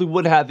probably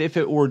would have if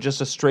it were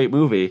just a straight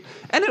movie,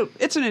 and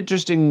it's an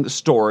interesting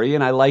story,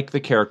 and I like the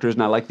characters,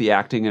 and I like the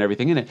acting and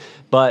everything in it,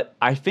 but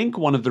I think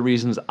one of the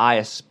reasons I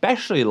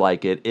especially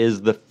like it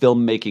is the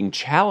filmmaking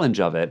challenge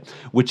of it,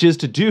 which is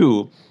to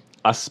do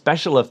a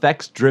special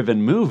effects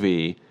driven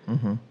movie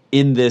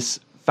in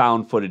this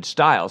found footage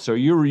style. So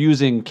you're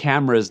using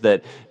cameras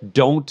that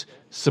don't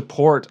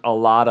support a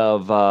lot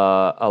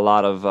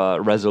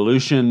of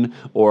resolution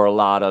or a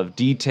lot of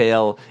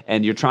detail,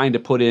 and you're trying to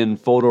put in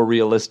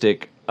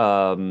photorealistic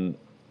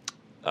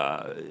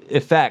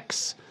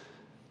effects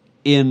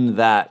in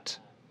that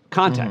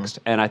context.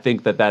 And I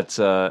think that's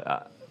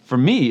for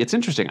me, it's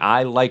interesting.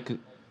 I like,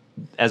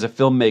 as a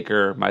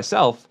filmmaker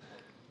myself,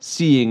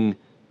 seeing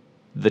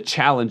the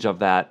challenge of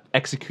that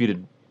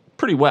executed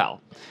pretty well.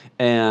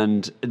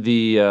 And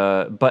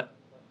but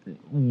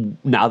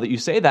now that you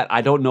say that,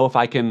 I don't know if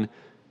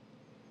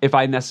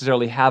I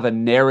necessarily have a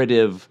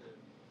narrative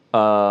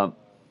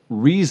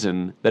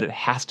reason that it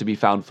has to be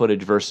found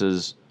footage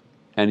versus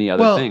any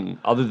other thing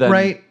other than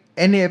right.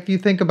 And if you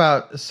think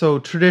about, so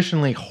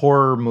traditionally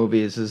horror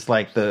movies is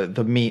like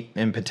the meat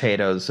and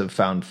potatoes of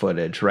found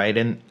footage, right?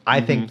 And I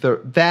think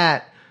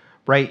that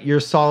right, you're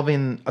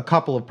solving a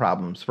couple of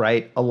problems,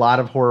 right? A lot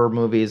of horror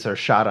movies are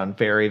shot on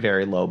very,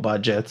 very low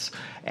budgets.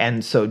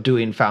 And so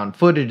doing found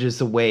footage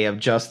is a way of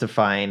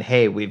justifying,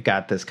 hey, we've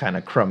got this kind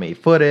of crummy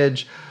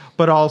footage.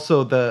 But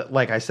also,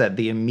 like I said,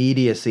 the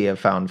immediacy of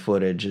found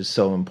footage is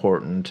so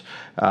important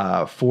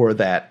for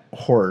that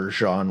horror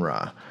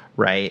genre,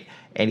 right?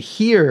 And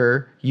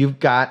here, you've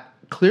got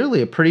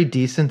clearly a pretty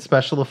decent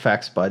special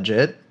effects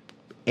budget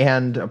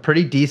and a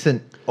pretty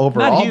decent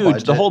overall Not huge.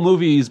 budget. The whole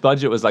movie's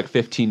budget was like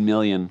 $15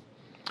 million.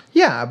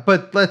 Yeah,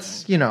 but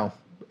that's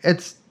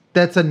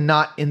a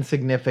not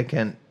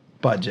insignificant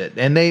budget,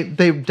 and they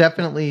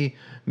definitely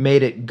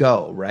made it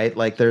go, right?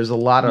 Like there's a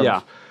lot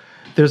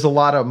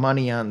of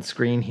money on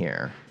screen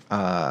here,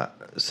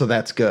 so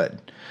that's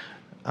good.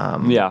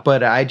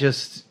 But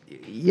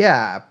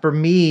for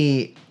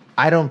me,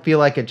 I don't feel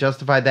like it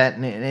justified that.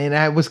 And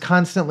I was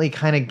constantly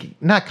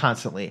not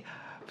constantly,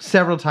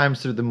 several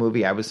times through the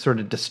movie, I was sort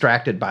of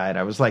distracted by it.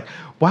 I was like,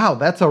 wow,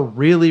 that's a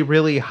really,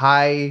 really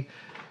high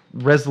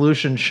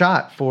resolution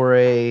shot for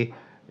a,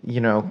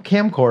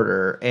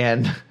 camcorder.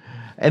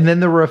 And then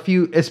there were a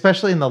few,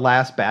 especially in the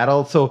last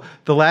battle. So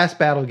the last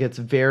battle gets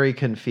very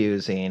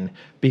confusing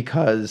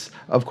because,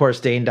 of course,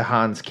 Dane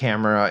DeHaan's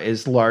camera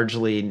is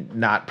largely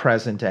not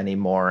present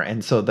anymore.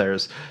 And so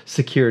there's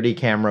security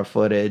camera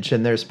footage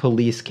and there's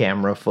police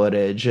camera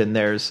footage and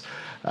there's,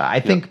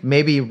 I think,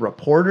 maybe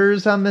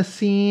reporters on the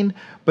scene.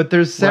 But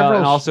there's several. Well,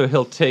 and also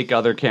he'll take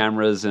other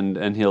cameras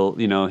and he'll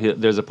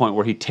there's a point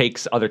where he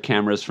takes other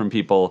cameras from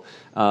people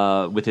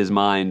with his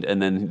mind,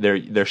 and then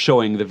they're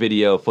showing the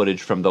video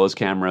footage from those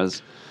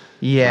cameras.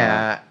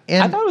 Yeah,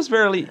 and I thought it was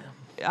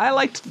I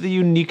liked the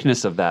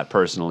uniqueness of that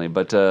personally,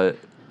 but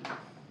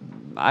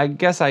I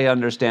guess I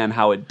understand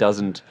how it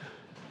doesn't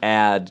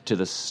add to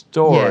the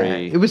story.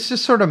 Yeah, it was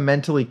just sort of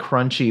mentally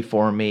crunchy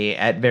for me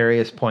at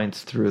various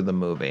points through the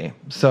movie.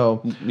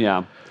 So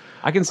yeah.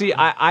 I can see.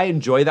 I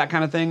enjoy that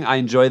kind of thing. I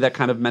enjoy that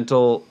kind of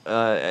mental.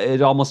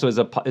 It almost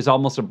is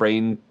almost a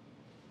brain.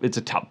 It's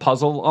a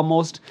puzzle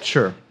almost.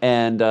 Sure.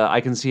 And I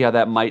can see how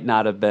that might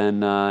not have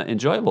been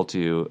enjoyable to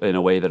you in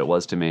a way that it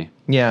was to me.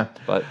 Yeah.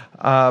 But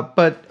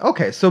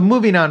okay. So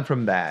moving on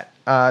from that,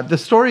 the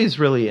story is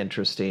really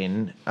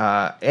interesting,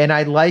 and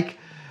I like.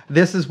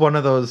 This is one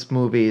of those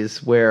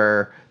movies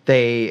where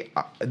they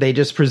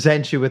just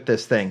present you with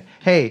this thing.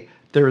 Hey,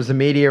 there was a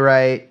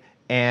meteorite,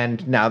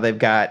 and now they've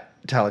got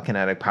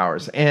telekinetic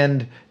powers,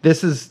 and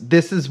this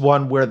is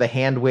one where the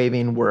hand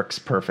waving works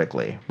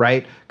perfectly,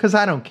 right? Because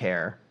I don't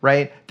care,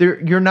 right?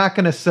 You're not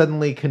going to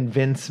suddenly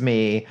convince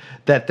me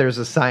that there's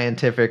a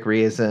scientific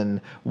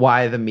reason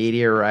why the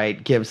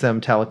meteorite gives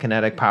them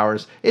telekinetic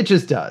powers. It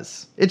just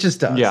does.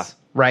 Yeah.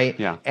 Right.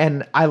 Yeah.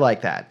 And I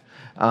like that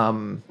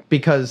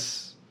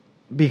because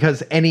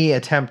any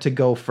attempt to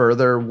go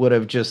further would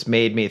have just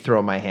made me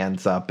throw my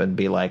hands up and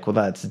be like, well,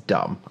 that's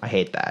dumb. I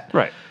hate that.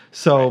 Right.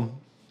 So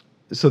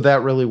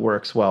that really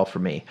works well for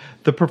me.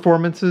 The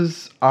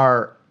performances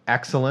are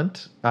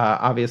excellent.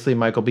 Obviously,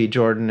 Michael B.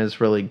 Jordan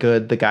is really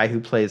good. The guy who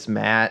plays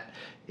Matt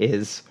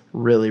is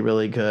really,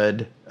 really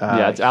good.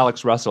 It's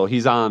Alex Russell.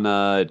 He's on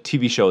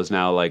TV shows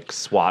now, like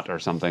SWAT or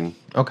something.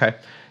 Okay.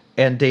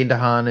 And Dane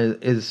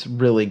DeHaan is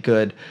really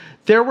good.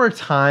 There were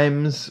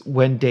times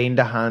when Dane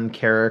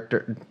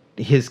DeHaan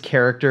his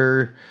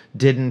character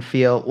didn't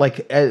feel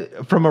like,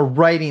 from a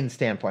writing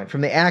standpoint,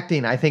 from the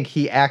acting, I think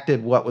he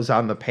acted what was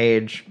on the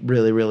page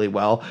really, really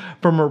well.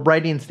 From a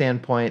writing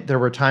standpoint, there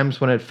were times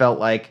when it felt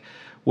like,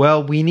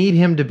 well, we need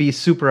him to be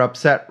super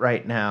upset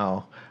right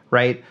now,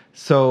 right?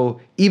 So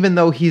even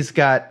though he's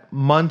got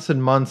months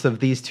and months of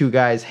these two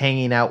guys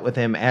hanging out with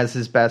him as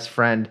his best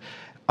friend,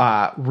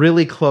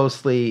 really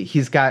closely,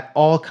 he's got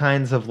all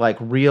kinds of like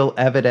real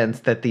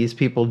evidence that these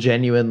people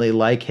genuinely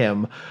like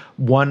him.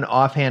 One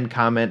offhand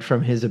comment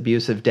from his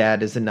abusive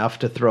dad is enough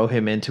to throw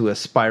him into a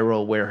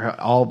spiral where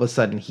all of a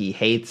sudden he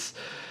hates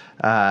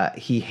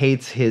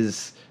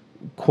his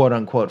quote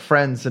unquote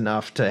friends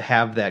enough to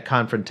have that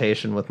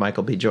confrontation with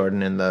Michael B.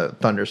 Jordan in the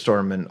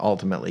thunderstorm and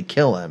ultimately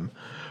kill him.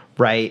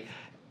 Right.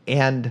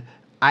 And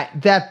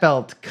that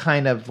felt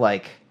kind of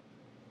like,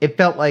 it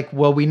felt like,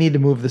 well, we need to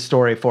move the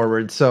story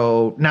forward,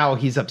 so now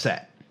he's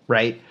upset,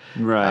 right?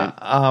 Right.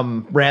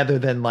 Rather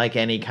than like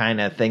any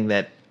kind of thing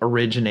that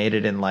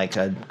originated in like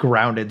a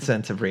grounded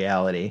sense of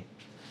reality.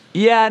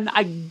 Yeah, and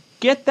I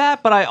get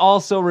that, but I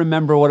also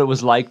remember what it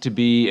was like to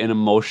be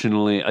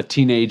a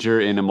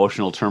teenager in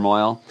emotional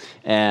turmoil,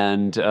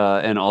 and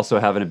also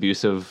have an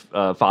abusive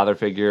father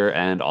figure,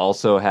 and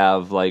also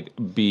have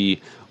be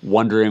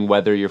wondering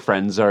whether your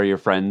friends are your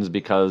friends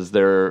because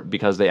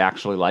they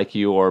actually like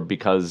you, or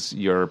because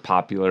you're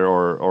popular,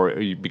 or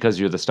because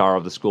you're the star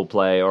of the school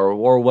play,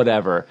 or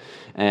whatever.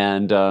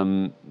 And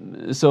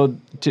so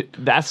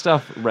that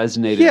stuff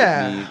resonated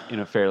with me in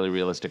a fairly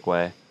realistic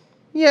way.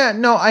 Yeah,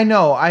 no, I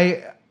know.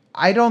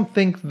 I don't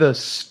think the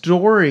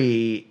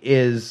story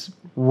is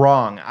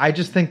wrong. I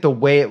just think the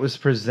way it was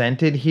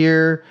presented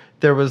here,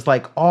 there was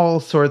like all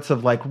sorts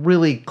of like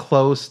really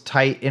close,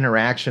 tight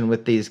interaction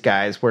with these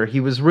guys where he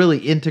was really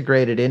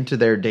integrated into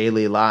their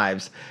daily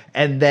lives.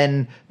 And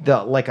then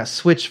a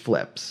switch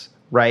flips,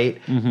 right?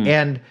 Mm-hmm.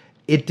 And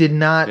it did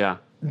not,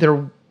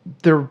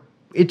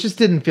 it just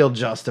didn't feel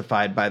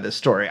justified by the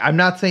story. I'm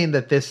not saying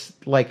that this,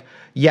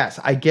 yes,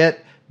 I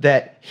get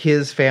that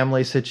his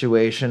family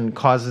situation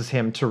causes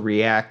him to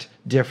react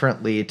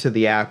differently to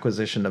the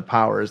acquisition of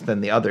powers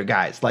than the other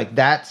guys. Like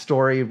that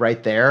story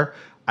right there,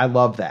 I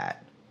love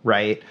that,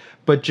 right?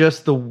 But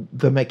just the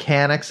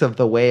mechanics of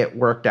the way it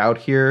worked out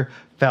here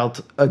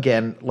felt,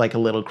 again, like a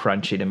little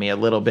crunchy to me, a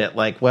little bit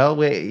like, well,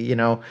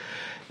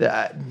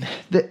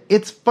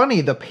 it's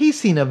funny, the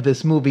pacing of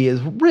this movie is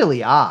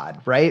really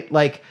odd, right?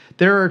 Like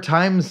there are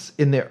times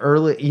in the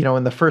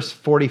in the first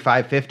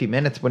 45, 50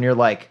 minutes when you're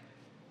like,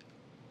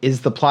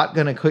 is the plot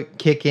going to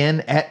kick in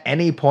at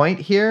any point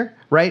here?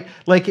 right?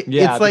 Like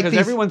Yeah, it's like because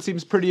everyone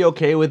seems pretty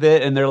okay with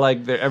it, and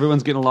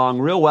everyone's getting along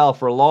real well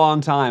for a long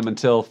time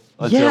until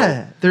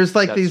there's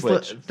like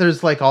switch.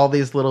 there's like all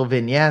these little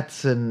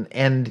vignettes,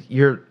 and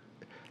you're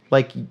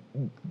like,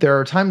 there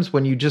are times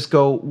when you just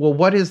go, well,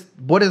 what is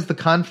the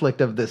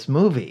conflict of this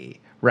movie?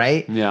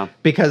 Right? Yeah.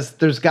 Because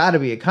there's got to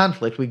be a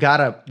conflict. We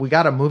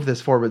gotta move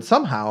this forward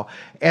somehow.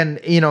 And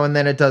and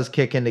then it does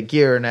kick into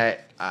gear. And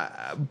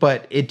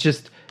but it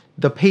just,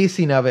 the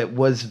pacing of it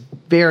was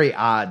very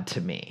odd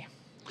to me.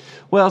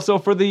 Well, so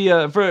for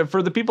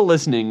the people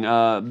listening,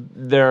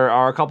 there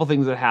are a couple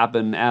things that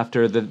happen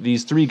after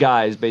these three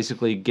guys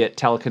basically get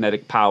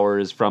telekinetic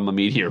powers from a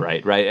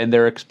meteorite, right? And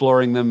they're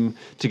exploring them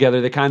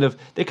together. They kind of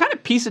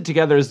piece it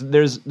together.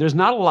 There's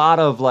not a lot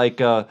of like,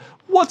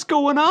 what's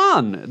going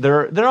on?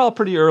 They're all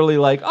pretty early,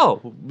 like,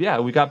 oh yeah,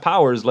 we got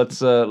powers.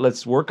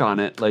 Let's work on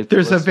it. Like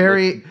there's a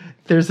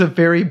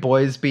very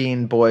boys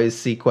being boys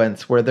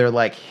sequence where they're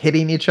like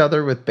hitting each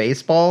other with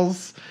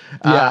baseballs.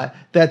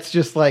 That's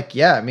just like,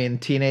 I mean,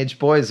 teenage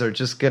boys are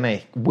just gonna,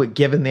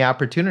 given the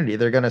opportunity,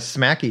 they're gonna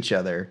smack each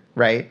other,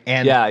 right?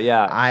 And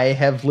I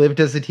have lived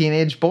as a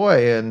teenage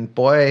boy, and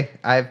boy,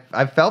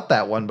 I've felt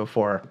that one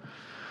before.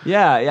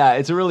 Yeah,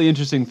 it's a really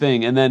interesting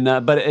thing. And then,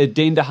 but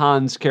Dane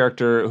DeHaan's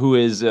character, who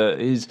is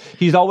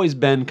he's always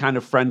been kind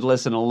of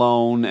friendless and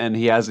alone, and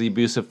he has the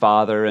abusive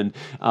father,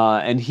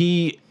 and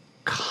he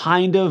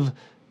kind of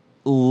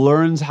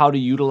learns how to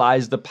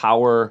utilize the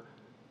power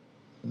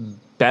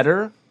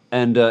better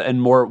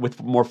and more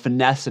with more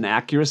finesse and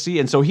accuracy,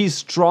 and so he's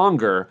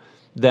stronger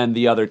than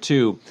the other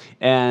two.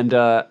 And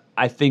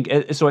I think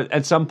so.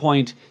 At some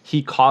point,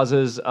 he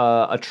causes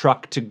a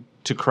truck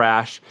to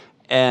crash,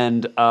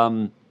 and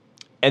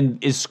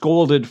is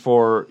scolded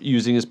for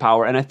using his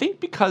power. And I think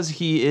because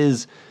he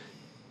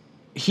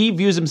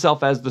views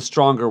himself as the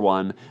stronger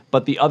one,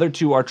 but the other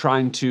two are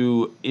trying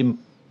to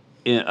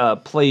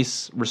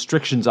place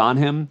restrictions on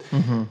him.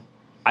 Mm-hmm.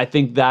 I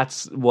think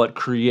that's what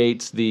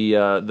creates the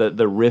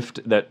rift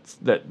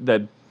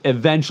that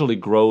eventually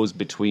grows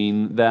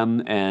between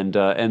them, and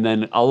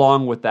then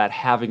along with that,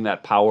 having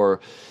that power,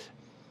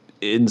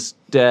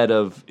 instead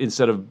of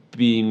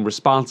being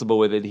responsible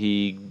with it,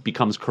 he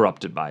becomes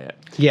corrupted by it.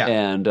 Yeah,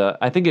 and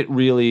I think it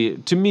really,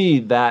 to me,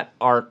 that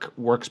arc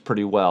works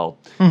pretty well.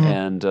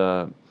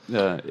 Mm-hmm.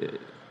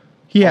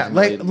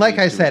 And like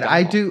I said,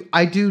 I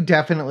do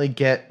definitely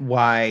get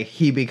why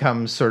he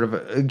becomes sort of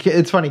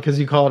it's funny because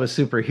you call it a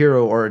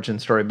superhero origin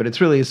story, but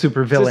it's really a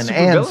supervillain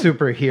and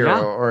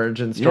superhero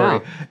origin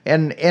story.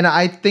 And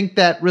I think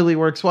that really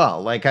works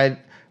well. Like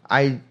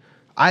I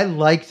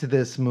liked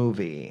this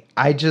movie.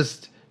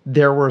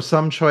 There were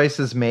some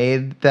choices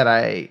made that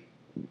I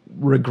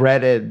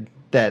regretted,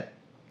 that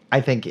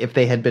I think if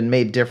they had been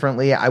made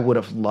differently, I would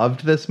have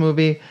loved this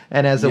movie.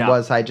 And as it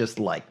was, I just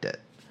liked it.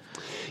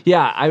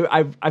 Yeah,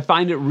 I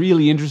find it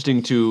really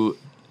interesting to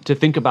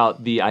think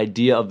about the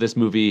idea of this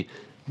movie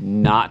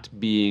not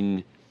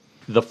being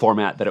the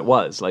format that it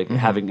was, like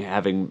having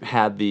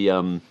had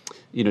the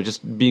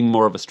just being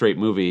more of a straight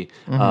movie.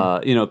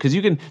 Because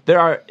there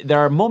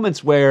are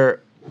moments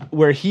where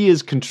he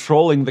is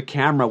controlling the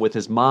camera with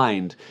his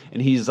mind,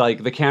 and he's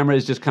like, the camera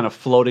is just kind of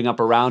floating up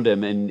around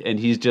him, and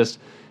he's just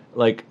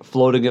like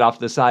floating it off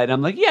to the side. And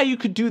I'm like, yeah, you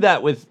could do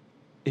that with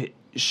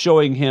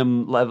showing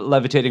him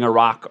levitating a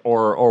rock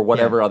or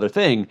whatever other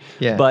thing.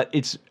 Yeah. But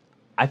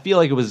I feel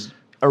like it was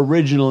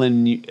original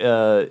and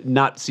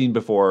not seen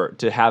before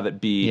to have it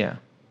be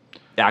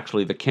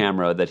actually the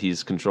camera that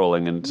he's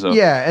controlling. And so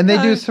and they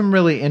do some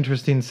really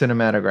interesting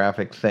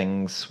cinematographic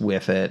things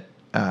with it.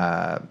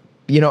 And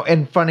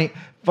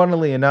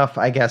funnily enough,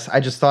 I guess I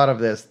just thought of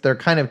this. They're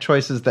kind of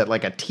choices that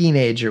like a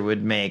teenager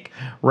would make,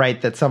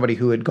 right? That somebody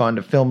who had gone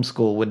to film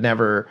school would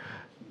never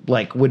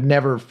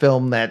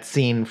film that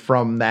scene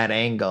from that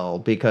angle,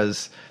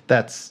 because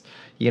that's,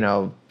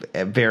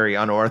 very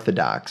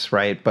unorthodox,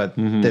 right? But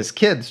this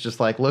kid's just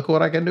like, look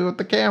what I can do with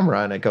the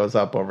camera, and it goes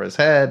up over his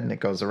head and it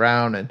goes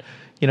around, and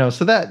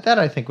so that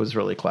I think was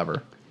really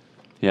clever.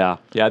 Yeah.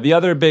 The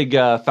other big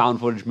found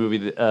footage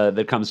movie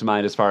that comes to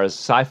mind as far as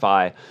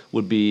sci-fi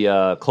would be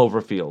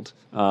Cloverfield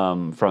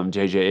from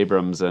J.J.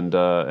 Abrams and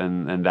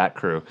that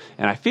crew.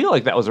 And I feel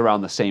like that was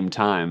around the same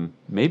time.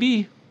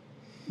 Maybe,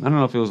 I don't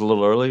know if it was a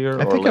little earlier or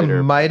later. I think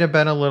it might have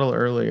been a little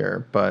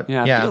earlier, but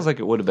yeah, it feels like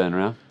it would have been,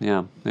 right?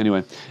 Yeah.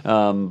 Anyway,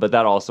 but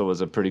that also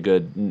was a pretty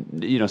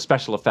good,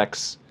 special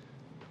effects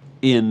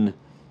in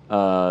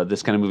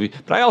this kind of movie.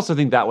 But I also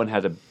think that one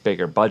had a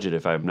bigger budget,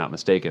 if I'm not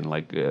mistaken.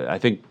 Like, I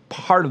think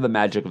part of the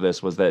magic of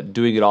this was that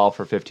doing it all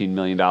for $15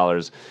 million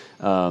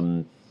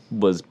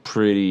was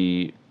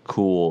pretty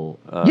cool.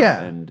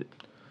 And,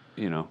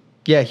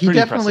 yeah, he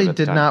definitely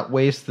did not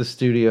waste the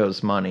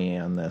studio's money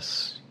on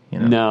this.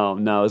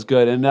 No, it's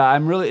good, and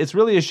it's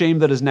really a shame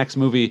that his next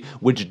movie,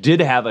 which did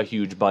have a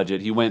huge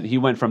budget, he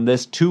went from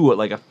this to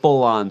like a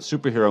full-on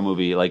superhero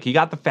movie. Like, he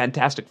got the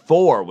Fantastic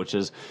Four, which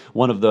is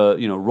one of the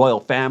royal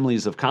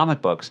families of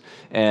comic books,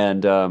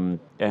 and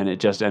it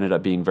just ended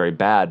up being very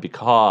bad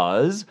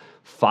because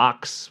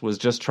Fox was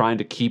just trying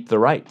to keep the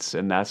rights,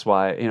 and that's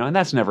why and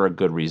that's never a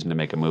good reason to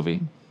make a movie.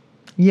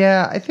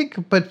 Yeah, I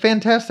think, but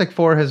Fantastic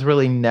Four has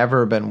really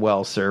never been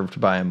well served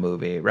by a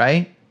movie,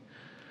 right?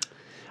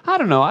 I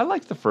don't know. I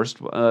like the first.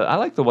 I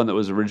like the one that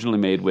was originally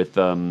made with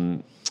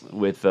Michael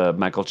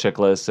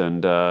Chiklis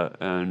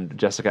and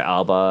Jessica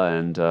Alba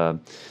and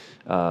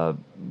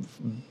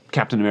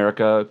Captain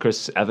America,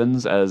 Chris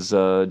Evans as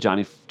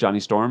Johnny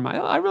Storm.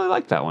 I really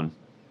liked that one.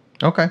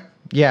 Okay.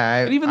 Yeah.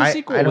 And even the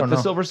sequel with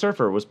the Silver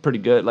Surfer was pretty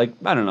good. Like,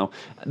 I don't know.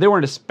 They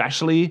weren't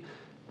especially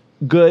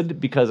good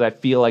because I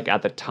feel like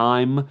at the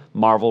time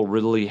Marvel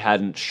really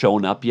hadn't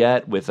shown up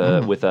yet with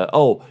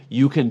a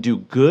you can do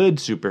good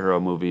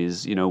superhero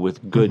movies,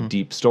 with good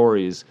deep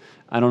stories.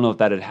 I don't know if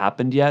that had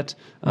happened yet.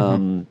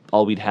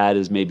 All we'd had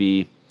is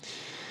maybe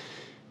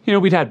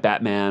we'd had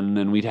Batman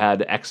and we'd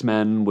had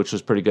X-Men, which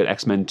was pretty good.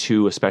 X-Men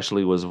 2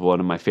 especially was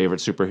one of my favorite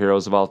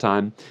superheroes of all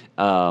time.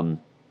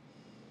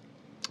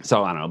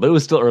 So I don't know, but it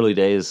was still early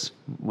days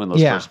when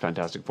those first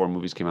Fantastic Four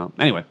movies came out.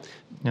 Anyway,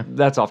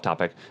 that's off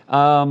topic.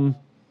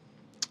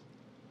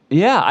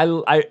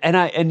 Yeah,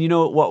 and you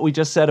know what we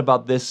just said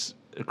about this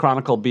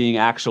Chronicle being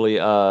actually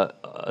a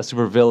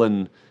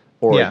supervillain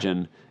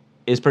origin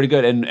is pretty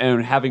good.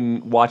 And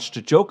having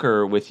watched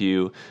Joker with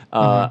you,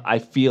 I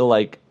feel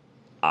like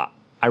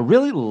I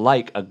really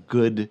like a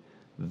good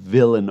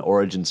villain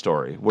origin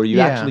story where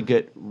you actually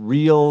get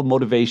real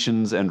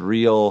motivations and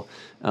real,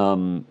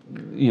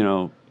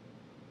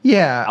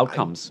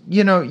 outcomes.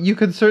 You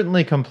could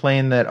certainly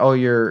complain that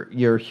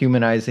you're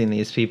humanizing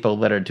these people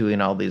that are doing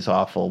all these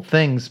awful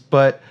things,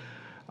 but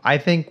I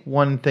think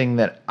one thing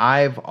that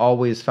I've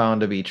always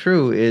found to be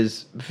true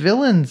is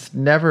villains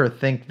never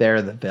think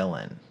they're the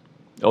villain.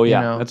 Oh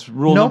yeah, that's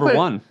rule number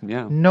one.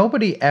 Yeah,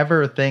 nobody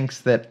ever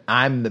thinks that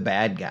I'm the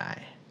bad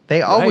guy.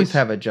 They always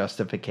have a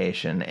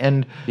justification,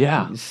 and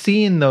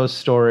seeing those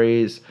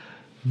stories,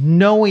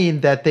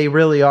 knowing that they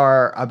really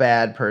are a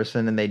bad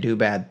person and they do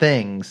bad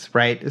things,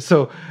 right?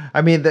 So,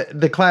 I mean,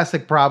 the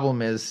classic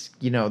problem is,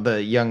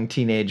 the young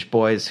teenage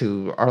boys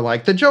who are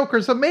like, the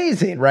Joker's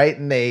amazing, right?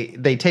 And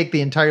they take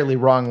the entirely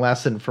wrong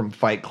lesson from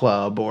Fight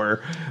Club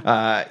or,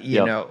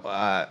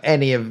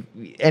 any of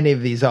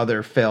these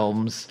other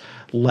films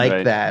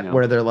like that,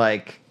 where they're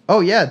like, oh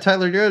yeah,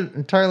 Tyler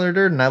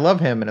Durden, I love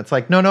him. And it's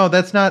like, no,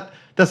 that's not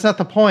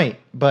the point.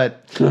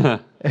 But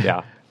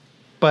yeah.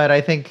 But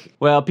I think,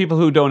 people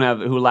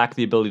who lack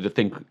the ability to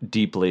think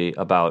deeply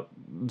about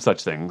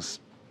such things.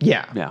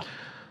 Yeah.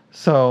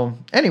 So,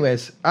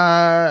 anyways,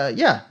 I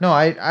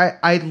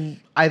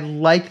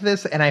like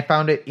this and I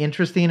found it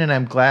interesting and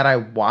I'm glad I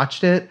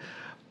watched it,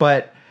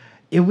 but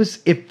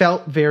it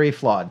felt very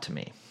flawed to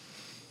me.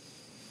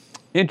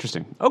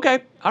 Interesting.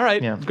 Okay. All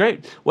right. Yeah.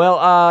 Great.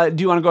 Well, do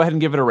you want to go ahead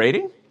and give it a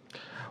rating?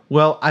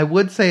 Well, I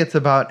would say it's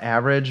about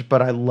average,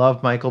 but I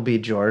love Michael B.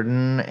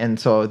 Jordan, and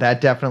so that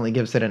definitely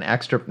gives it an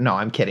extra. No,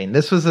 I'm kidding.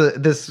 This was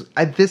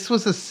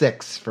a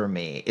 6 for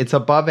me. It's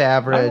above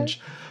average,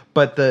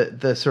 but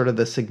the sort of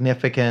the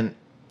significant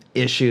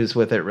issues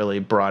with it really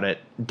brought it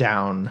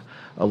down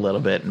a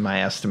little bit in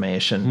my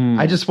estimation.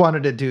 I just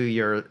wanted to do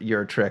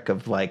your trick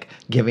of like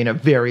giving a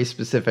very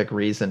specific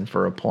reason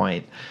for a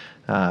point.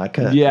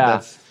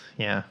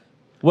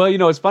 Well,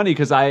 it's funny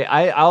because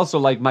I also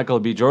like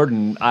Michael B.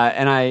 Jordan,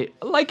 and I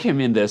like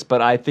him in this,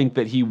 but I think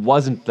that he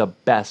wasn't the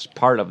best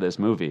part of this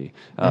movie,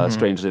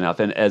 strangely enough.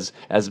 And as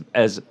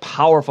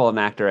powerful an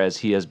actor as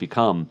he has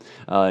become,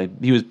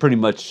 he was pretty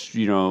much,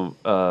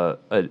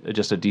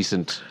 just a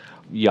decent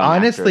young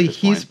Honestly,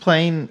 actor at this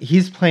point.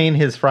 he's playing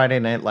his Friday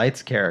Night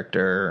Lights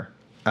character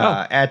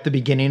at the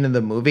beginning of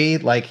the movie,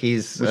 like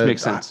which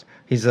makes sense.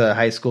 He's a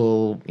high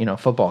school,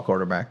 football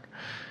quarterback.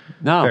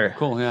 No,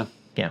 cool, yeah.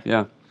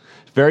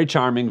 Very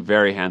charming,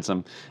 very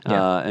handsome,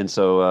 and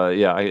so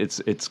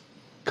it's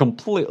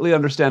completely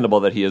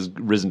understandable that he has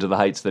risen to the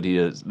heights that he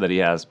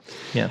has.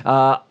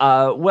 Yeah.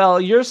 Well,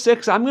 you're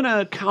 6. I'm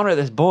gonna counter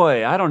this.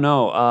 Boy, I don't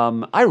know.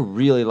 I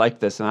really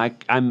like this, and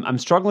I'm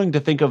struggling to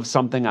think of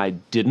something I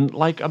didn't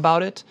like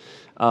about it,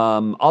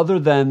 other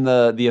than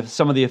the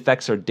some of the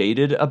effects are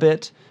dated a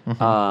bit,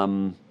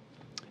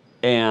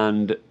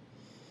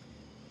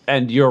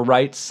 And you're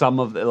right. Some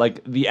of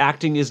the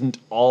acting isn't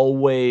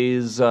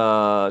always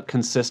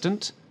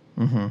consistent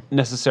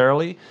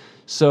necessarily.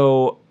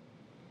 So,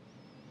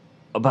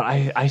 but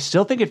I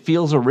still think it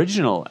feels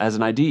original as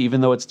an idea, even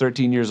though it's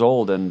 13 years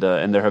old and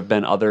there have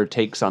been other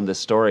takes on this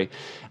story.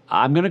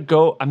 I'm gonna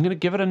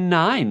give it a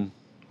 9.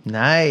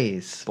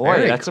 Nice. Boy,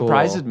 Very that cool.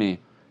 surprises me.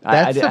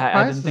 I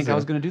didn't think I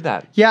was going to do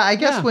that. Yeah, I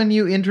guess when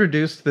you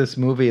introduced this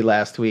movie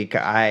last week,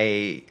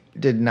 I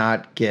did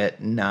not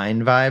get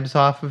 9 vibes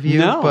off of you,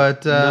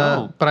 but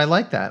I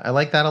like that. I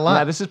like that a lot.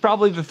 Yeah, this is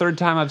probably the 3rd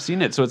time I've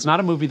seen it, so it's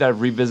not a movie that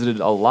I've revisited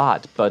a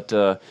lot, but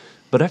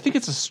I think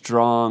it's a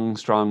strong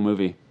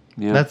movie.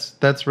 Yeah.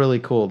 That's really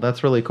cool.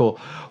 That's really cool.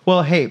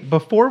 Well, hey,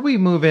 before we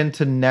move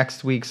into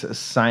next week's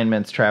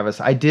assignments, Travis,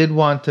 I did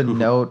want to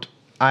note,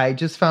 I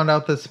just found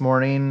out this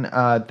morning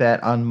that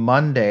on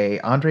Monday,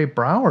 Andre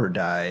Braugher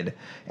died,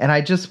 and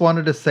I just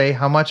wanted to say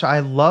how much I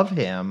love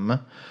him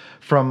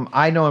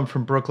I know him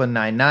from Brooklyn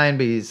Nine-Nine,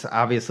 but he's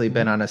obviously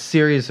been on a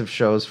series of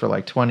shows for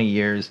like 20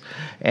 years,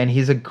 and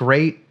he's a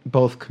great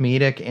both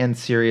comedic and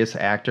serious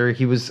actor.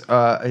 He was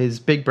his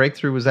big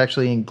breakthrough was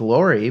actually in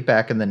Glory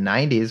back in the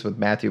 90s with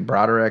Matthew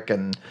Broderick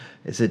and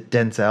is it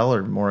Denzel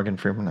or Morgan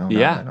Freeman? Oh,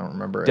 yeah, I don't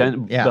remember.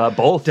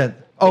 Both.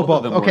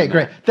 Both. Okay,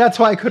 great. That's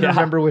why I couldn't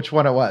remember which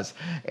one it was.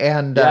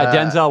 And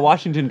Denzel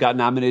Washington got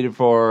nominated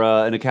for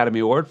an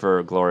Academy Award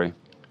for Glory.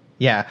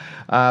 Yeah.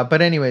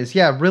 But anyways,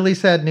 really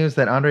sad news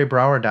that Andre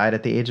Braugher died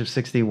at the age of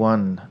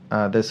 61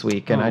 this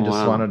week, and I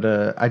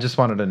just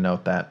wanted to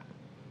note that.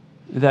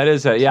 That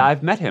is,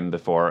 I've met him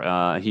before.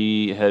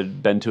 He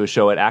had been to a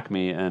show at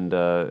Acme, and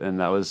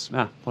that was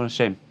what a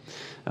shame.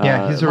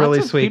 Yeah, he's a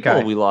really sweet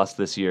guy. We lost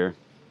this year.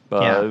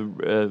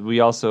 We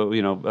also,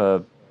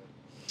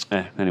 anyway.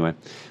 I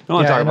don't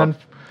want to talk about.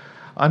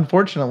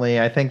 Unfortunately,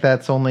 I think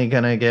that's only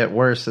going to get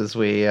worse as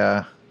we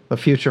the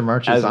future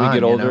marches on. As we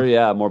get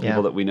older, more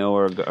people that we know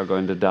are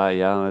going to die.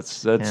 Yeah,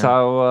 that's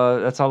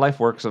how life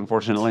works,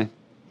 unfortunately.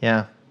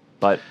 Yeah.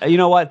 But you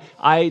know what?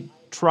 I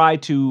try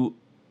to.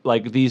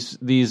 Like these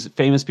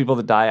famous people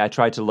that die, I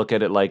try to look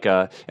at it like,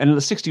 and the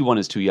 61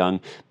 is too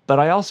young, but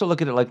I also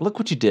look at it like, look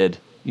what you did,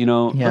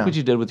 look what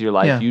you did with your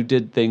life. Yeah. You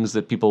did things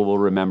that people will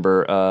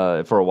remember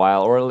for a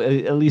while, or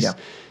at least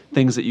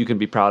things that you can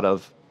be proud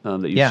of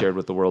that you shared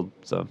with the world.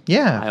 So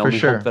I only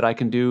hope that I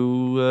can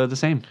do the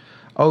same.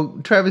 Oh,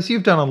 Travis,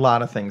 you've done a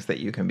lot of things that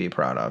you can be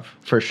proud of,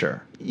 for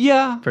sure.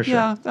 Yeah, for sure.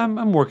 Yeah,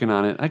 I'm working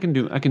on it. I can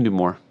do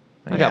more.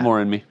 I got more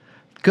in me.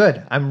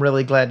 Good. I'm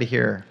really glad to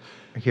hear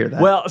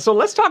that. Well, so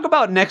let's talk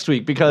about next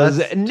week, because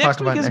next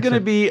week is going to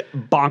be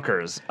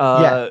bonkers.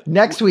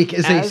 Next week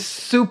is a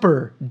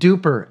super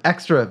duper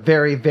extra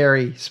very,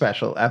 very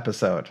special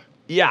episode.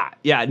 Yeah.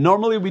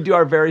 Normally we do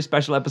our very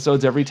special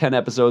episodes every 10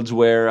 episodes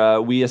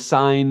where we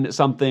assign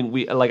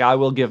something. I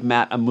will give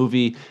Matt a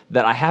movie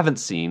that I haven't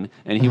seen,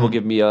 and he will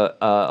give me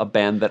a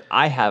band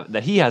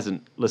that he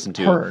hasn't listened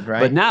to. Heard, right?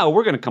 But now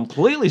we're going to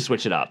completely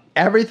switch it up.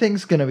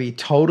 Everything's going to be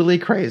totally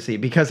crazy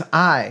because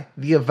I,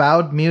 the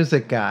avowed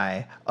music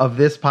guy of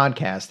this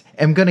podcast,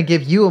 am going to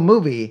give you a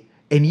movie,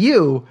 and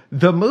you,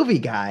 the movie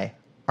guy,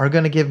 are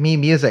going to give me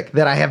music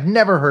that I have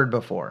never heard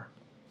before.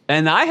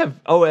 And I have,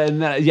 so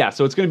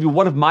it's going to be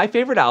one of my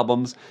favorite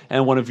albums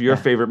and one of your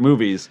favorite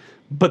movies,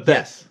 but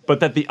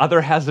that the other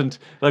hasn't.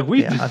 Like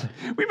we've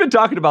been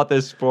talking about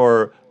this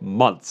for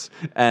months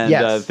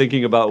and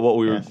thinking about what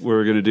we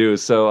were going to do.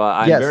 So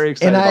I'm very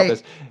excited about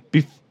this.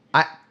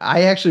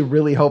 I actually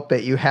really hope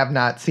that you have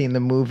not seen the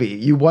movie.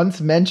 You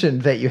once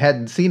mentioned that you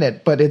hadn't seen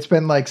it, but it's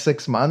been like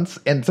 6 months,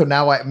 and so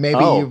now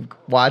you've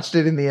watched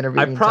it in the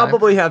interview. I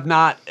probably have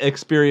not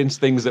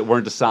experienced things that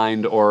weren't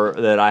assigned or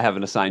that I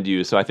haven't assigned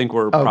you, so I think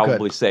we're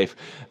probably safe.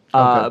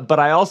 But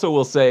I also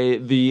will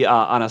say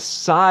on a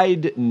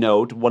side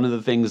note, one of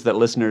the things that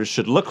listeners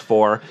should look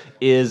for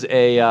is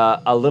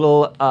a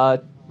little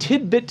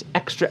tidbit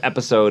extra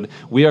episode.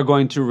 We are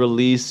going to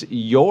release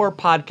your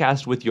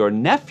podcast with your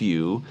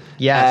nephew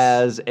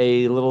as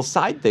a little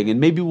side thing, and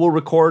maybe we'll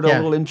record a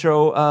little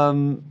intro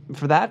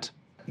for that.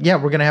 Yeah,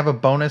 we're going to have a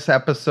bonus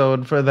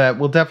episode for that.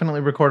 We'll definitely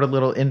record a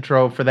little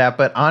intro for that.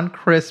 But on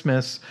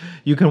Christmas,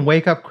 you can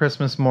wake up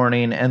Christmas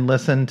morning and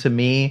listen to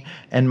me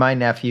and my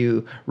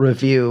nephew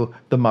review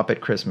The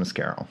Muppet Christmas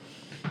Carol.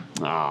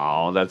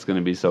 Oh, that's going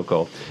to be so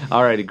cool.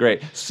 All righty,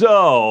 great.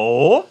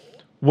 So,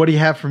 what do you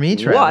have for me,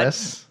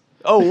 Travis?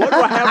 What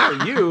do I have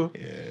for you?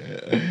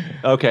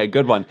 Okay,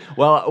 good one.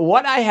 Well,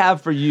 what I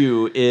have for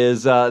you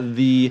is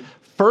the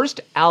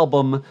first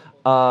album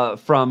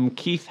from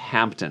Keith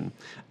Hampton.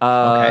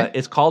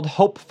 It's called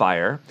Hope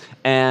Fire,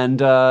 and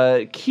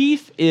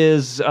Keith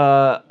is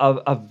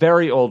a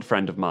very old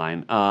friend of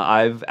mine.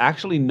 I've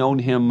actually known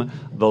him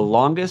the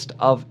longest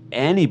of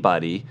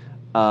anybody.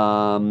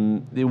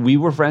 We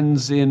were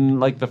friends in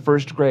like the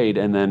first grade,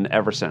 and then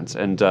ever since.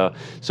 And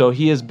so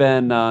he has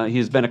been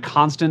a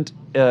constant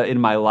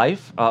in my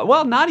life.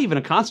 Well, not even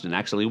a constant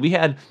actually. We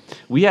had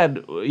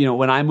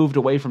when I moved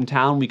away from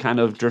town, we kind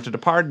of drifted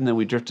apart, and then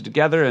we drifted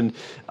together, and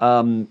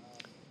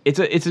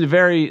it's a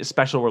very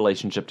special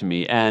relationship to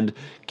me. And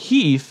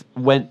Keith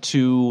went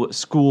to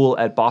school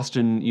at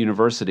Boston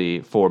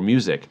University for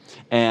music,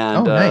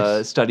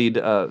 and studied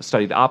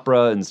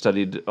opera and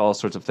studied all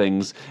sorts of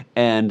things,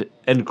 and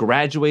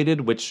graduated,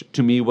 which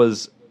to me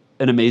was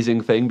an amazing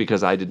thing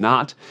because I did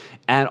not,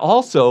 and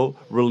also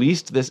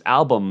released this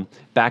album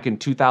back in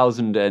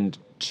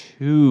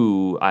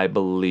 2002, I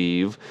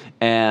believe,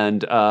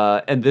 and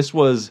this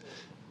was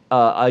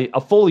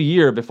a full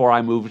year before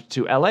I moved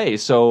to LA.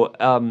 So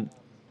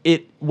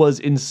it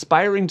was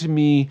inspiring to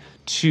me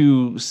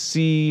to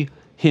see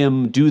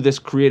him do this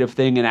creative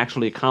thing and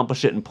actually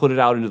accomplish it and put it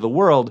out into the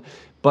world.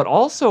 But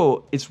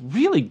also, it's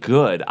really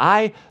good.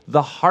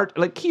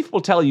 Keith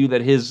will tell you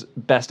that his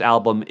best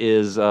album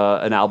is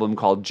an album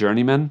called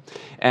Journeyman,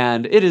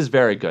 and it is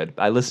very good.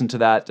 I listened to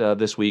that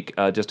this week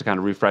just to kind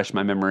of refresh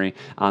my memory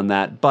on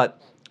that.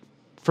 But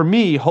for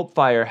me, Hope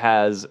Fire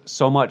has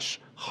so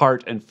much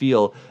heart and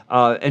feel.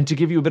 And to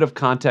give you a bit of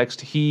context,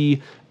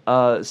 he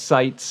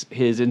cites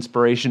his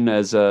inspiration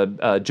as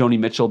Joni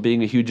Mitchell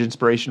being a huge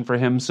inspiration for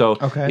him. So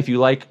if you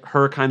like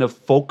her kind of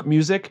folk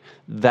music,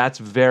 that's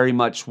very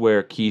much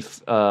where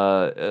Keith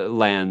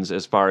lands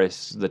as far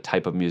as the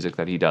type of music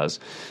that he does.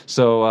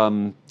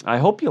 So I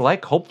hope you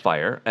like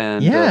Hopefire,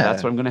 and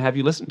that's what I'm going to have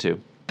you listen to.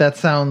 That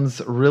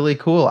sounds really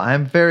cool.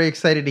 I'm very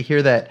excited to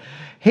hear that.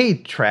 Hey,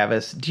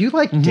 Travis, do you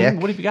like Dick?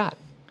 What have you got?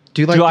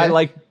 Do you like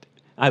Dick?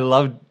 I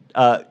love...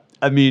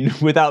 I mean,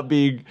 without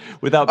being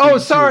oh,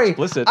 sorry. too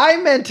explicit. I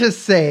meant to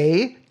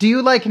say, do you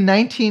like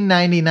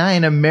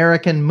 1999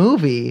 American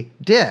movie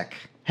Dick?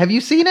 Have you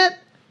seen it?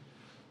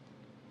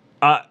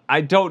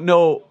 I don't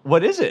know.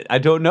 What is it? I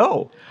don't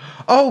know.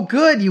 Oh,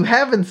 good. You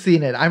haven't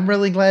seen it. I'm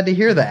really glad to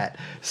hear that.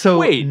 So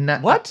wait,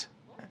 what?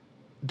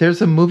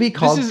 There's a movie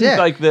called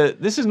Dick.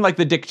 This isn't like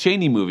the Dick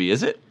Cheney movie,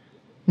 is it?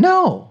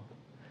 No.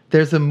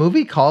 There's a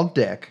movie called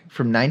Dick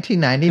from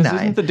 1999.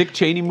 Isn't the Dick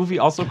Cheney movie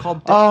also called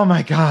Dick? Oh,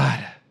 my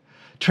God.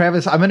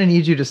 Travis, I'm going to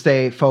need you to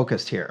stay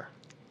focused here,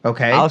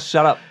 okay? I'll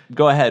shut up.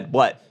 Go ahead.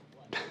 What?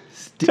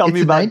 Tell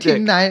me about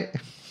Dick.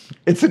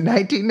 It's a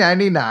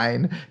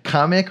 1999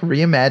 comic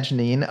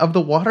reimagining of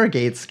the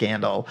Watergate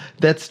scandal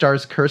that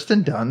stars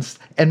Kirsten Dunst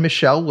and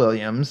Michelle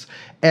Williams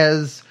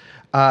as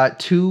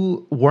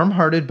two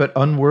warm-hearted but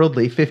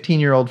unworldly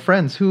 15-year-old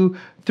friends who,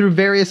 through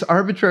various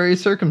arbitrary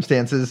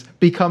circumstances,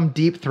 become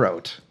Deep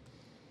Throat.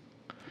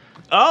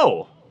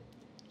 Oh.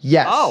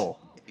 Yes. Oh.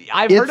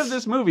 I've heard of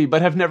this movie,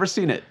 but have never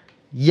seen it.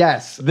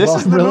 Yes. This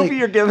is the movie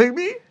you're giving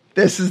me?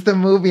 This is the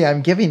movie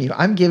I'm giving you.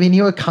 I'm giving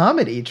you a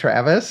comedy,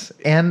 Travis,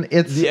 and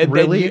it's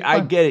really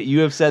I get it. You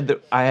have said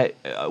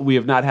that we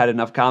have not had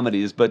enough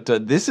comedies, but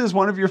this is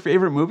one of your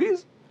favorite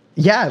movies?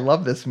 Yeah, I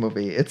love this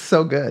movie. It's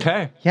so good.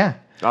 Okay. Yeah.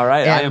 All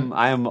right.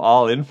 I am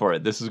all in for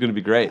it. This is going to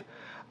be great.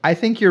 I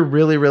think you're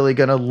really, really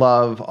going to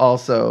love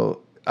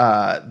also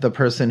the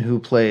person who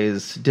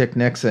plays Dick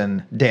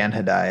Nixon, Dan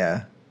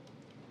Hedaya.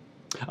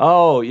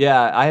 Oh,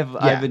 yeah.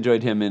 I've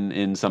enjoyed him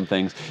in some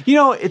things. You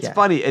know, it's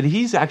funny, and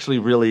he's actually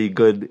really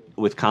good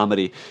with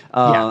comedy.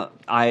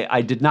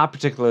 I did not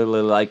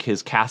particularly like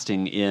his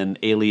casting in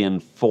Alien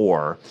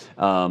 4,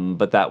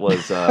 but that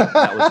was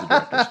the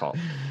director's fault.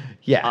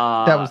 Yeah,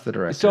 that was the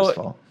director's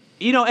fault.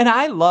 You know, and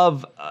I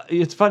love.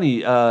 It's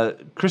funny.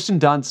 Kristen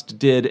Dunst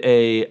did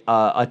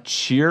a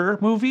Cheer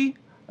movie.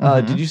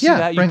 Did you see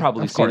that? You've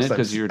probably seen it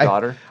because of your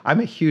daughter.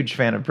 I'm a huge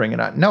fan of Bring It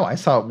On. No, I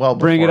saw it well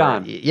before. Bring It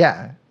On.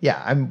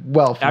 Yeah, I'm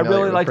well familiar. I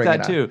really like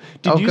that too.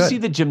 Did you see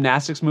the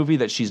gymnastics movie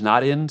that she's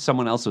not in?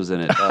 Someone else was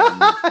in it.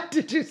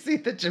 Did you see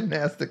the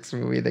gymnastics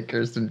movie that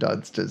Kirsten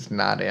Dunst is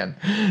not in?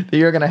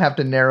 You're going to have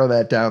to narrow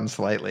that down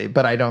slightly,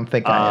 but I don't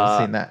think I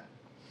have seen that.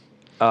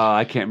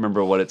 I can't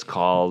remember what it's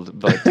called,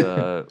 but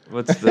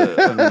what's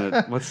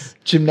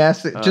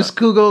gymnastics? Just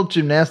Google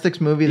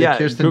gymnastics movie that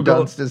Kirsten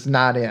Dunst is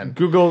not in.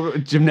 Google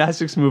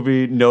gymnastics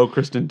movie, no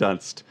Kirsten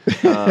Dunst.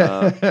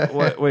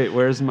 Wait,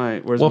 where's my?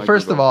 Well,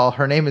 first of all,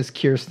 her name is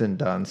Kirsten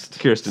Dunst.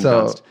 Kirsten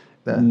Dunst,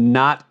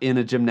 not in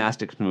a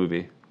gymnastics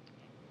movie.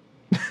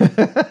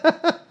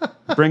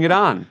 Bring It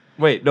On.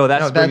 Wait, no,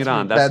 that's Bring It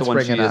On. That's the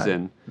one she is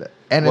in.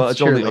 And it's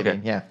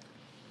cheerleading. Yeah.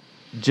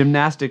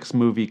 Gymnastics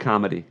movie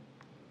comedy.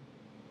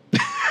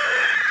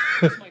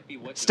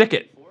 Stick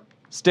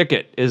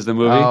It is the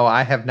movie. Oh,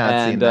 I have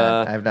not seen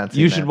that. I have not seen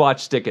that. You should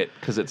watch Stick It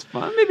because it's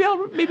fun.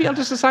 Maybe I'll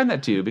just assign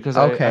that to you because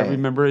I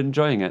remember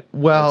enjoying it.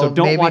 Well, so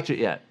don't watch it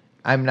yet.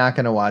 I'm not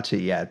going to watch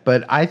it yet,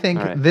 but I think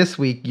this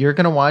week you're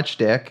going to watch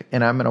Dick,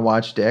 and I'm going to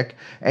watch Dick,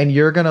 and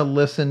you're going to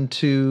listen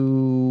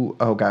to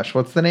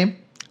what's the name?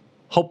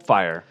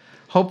 Hopefire.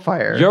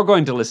 Hopefire. You're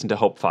going to listen to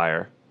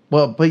Hopefire.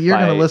 Well, but you're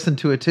going to listen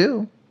to it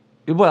too.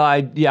 Well,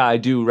 I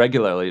do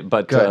regularly,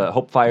 but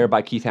Hopefire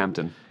by Keith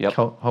Hampton. Yep.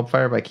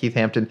 Hopefire by Keith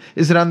Hampton.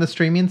 Is it on the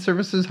streaming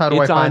services? How do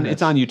I find it?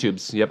 It's on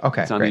YouTube's. Yep.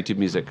 Okay. It's on YouTube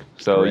Music.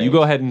 So you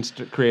go ahead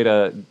and create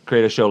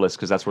a show list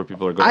because that's where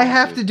people are going. I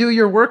have to do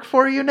your work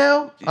for you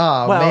now?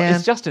 Oh, well, man.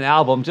 It's just an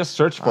album. Just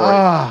search for it.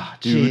 Oh,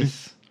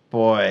 jeez.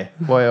 Boy,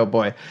 oh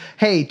boy.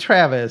 Hey,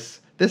 Travis,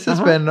 this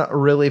has been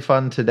really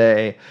fun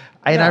today.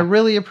 And I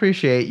really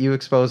appreciate you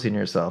exposing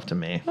yourself to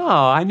me. Oh,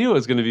 I knew it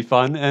was going to be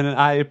fun, and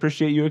I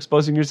appreciate you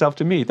exposing yourself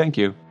to me. Thank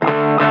you.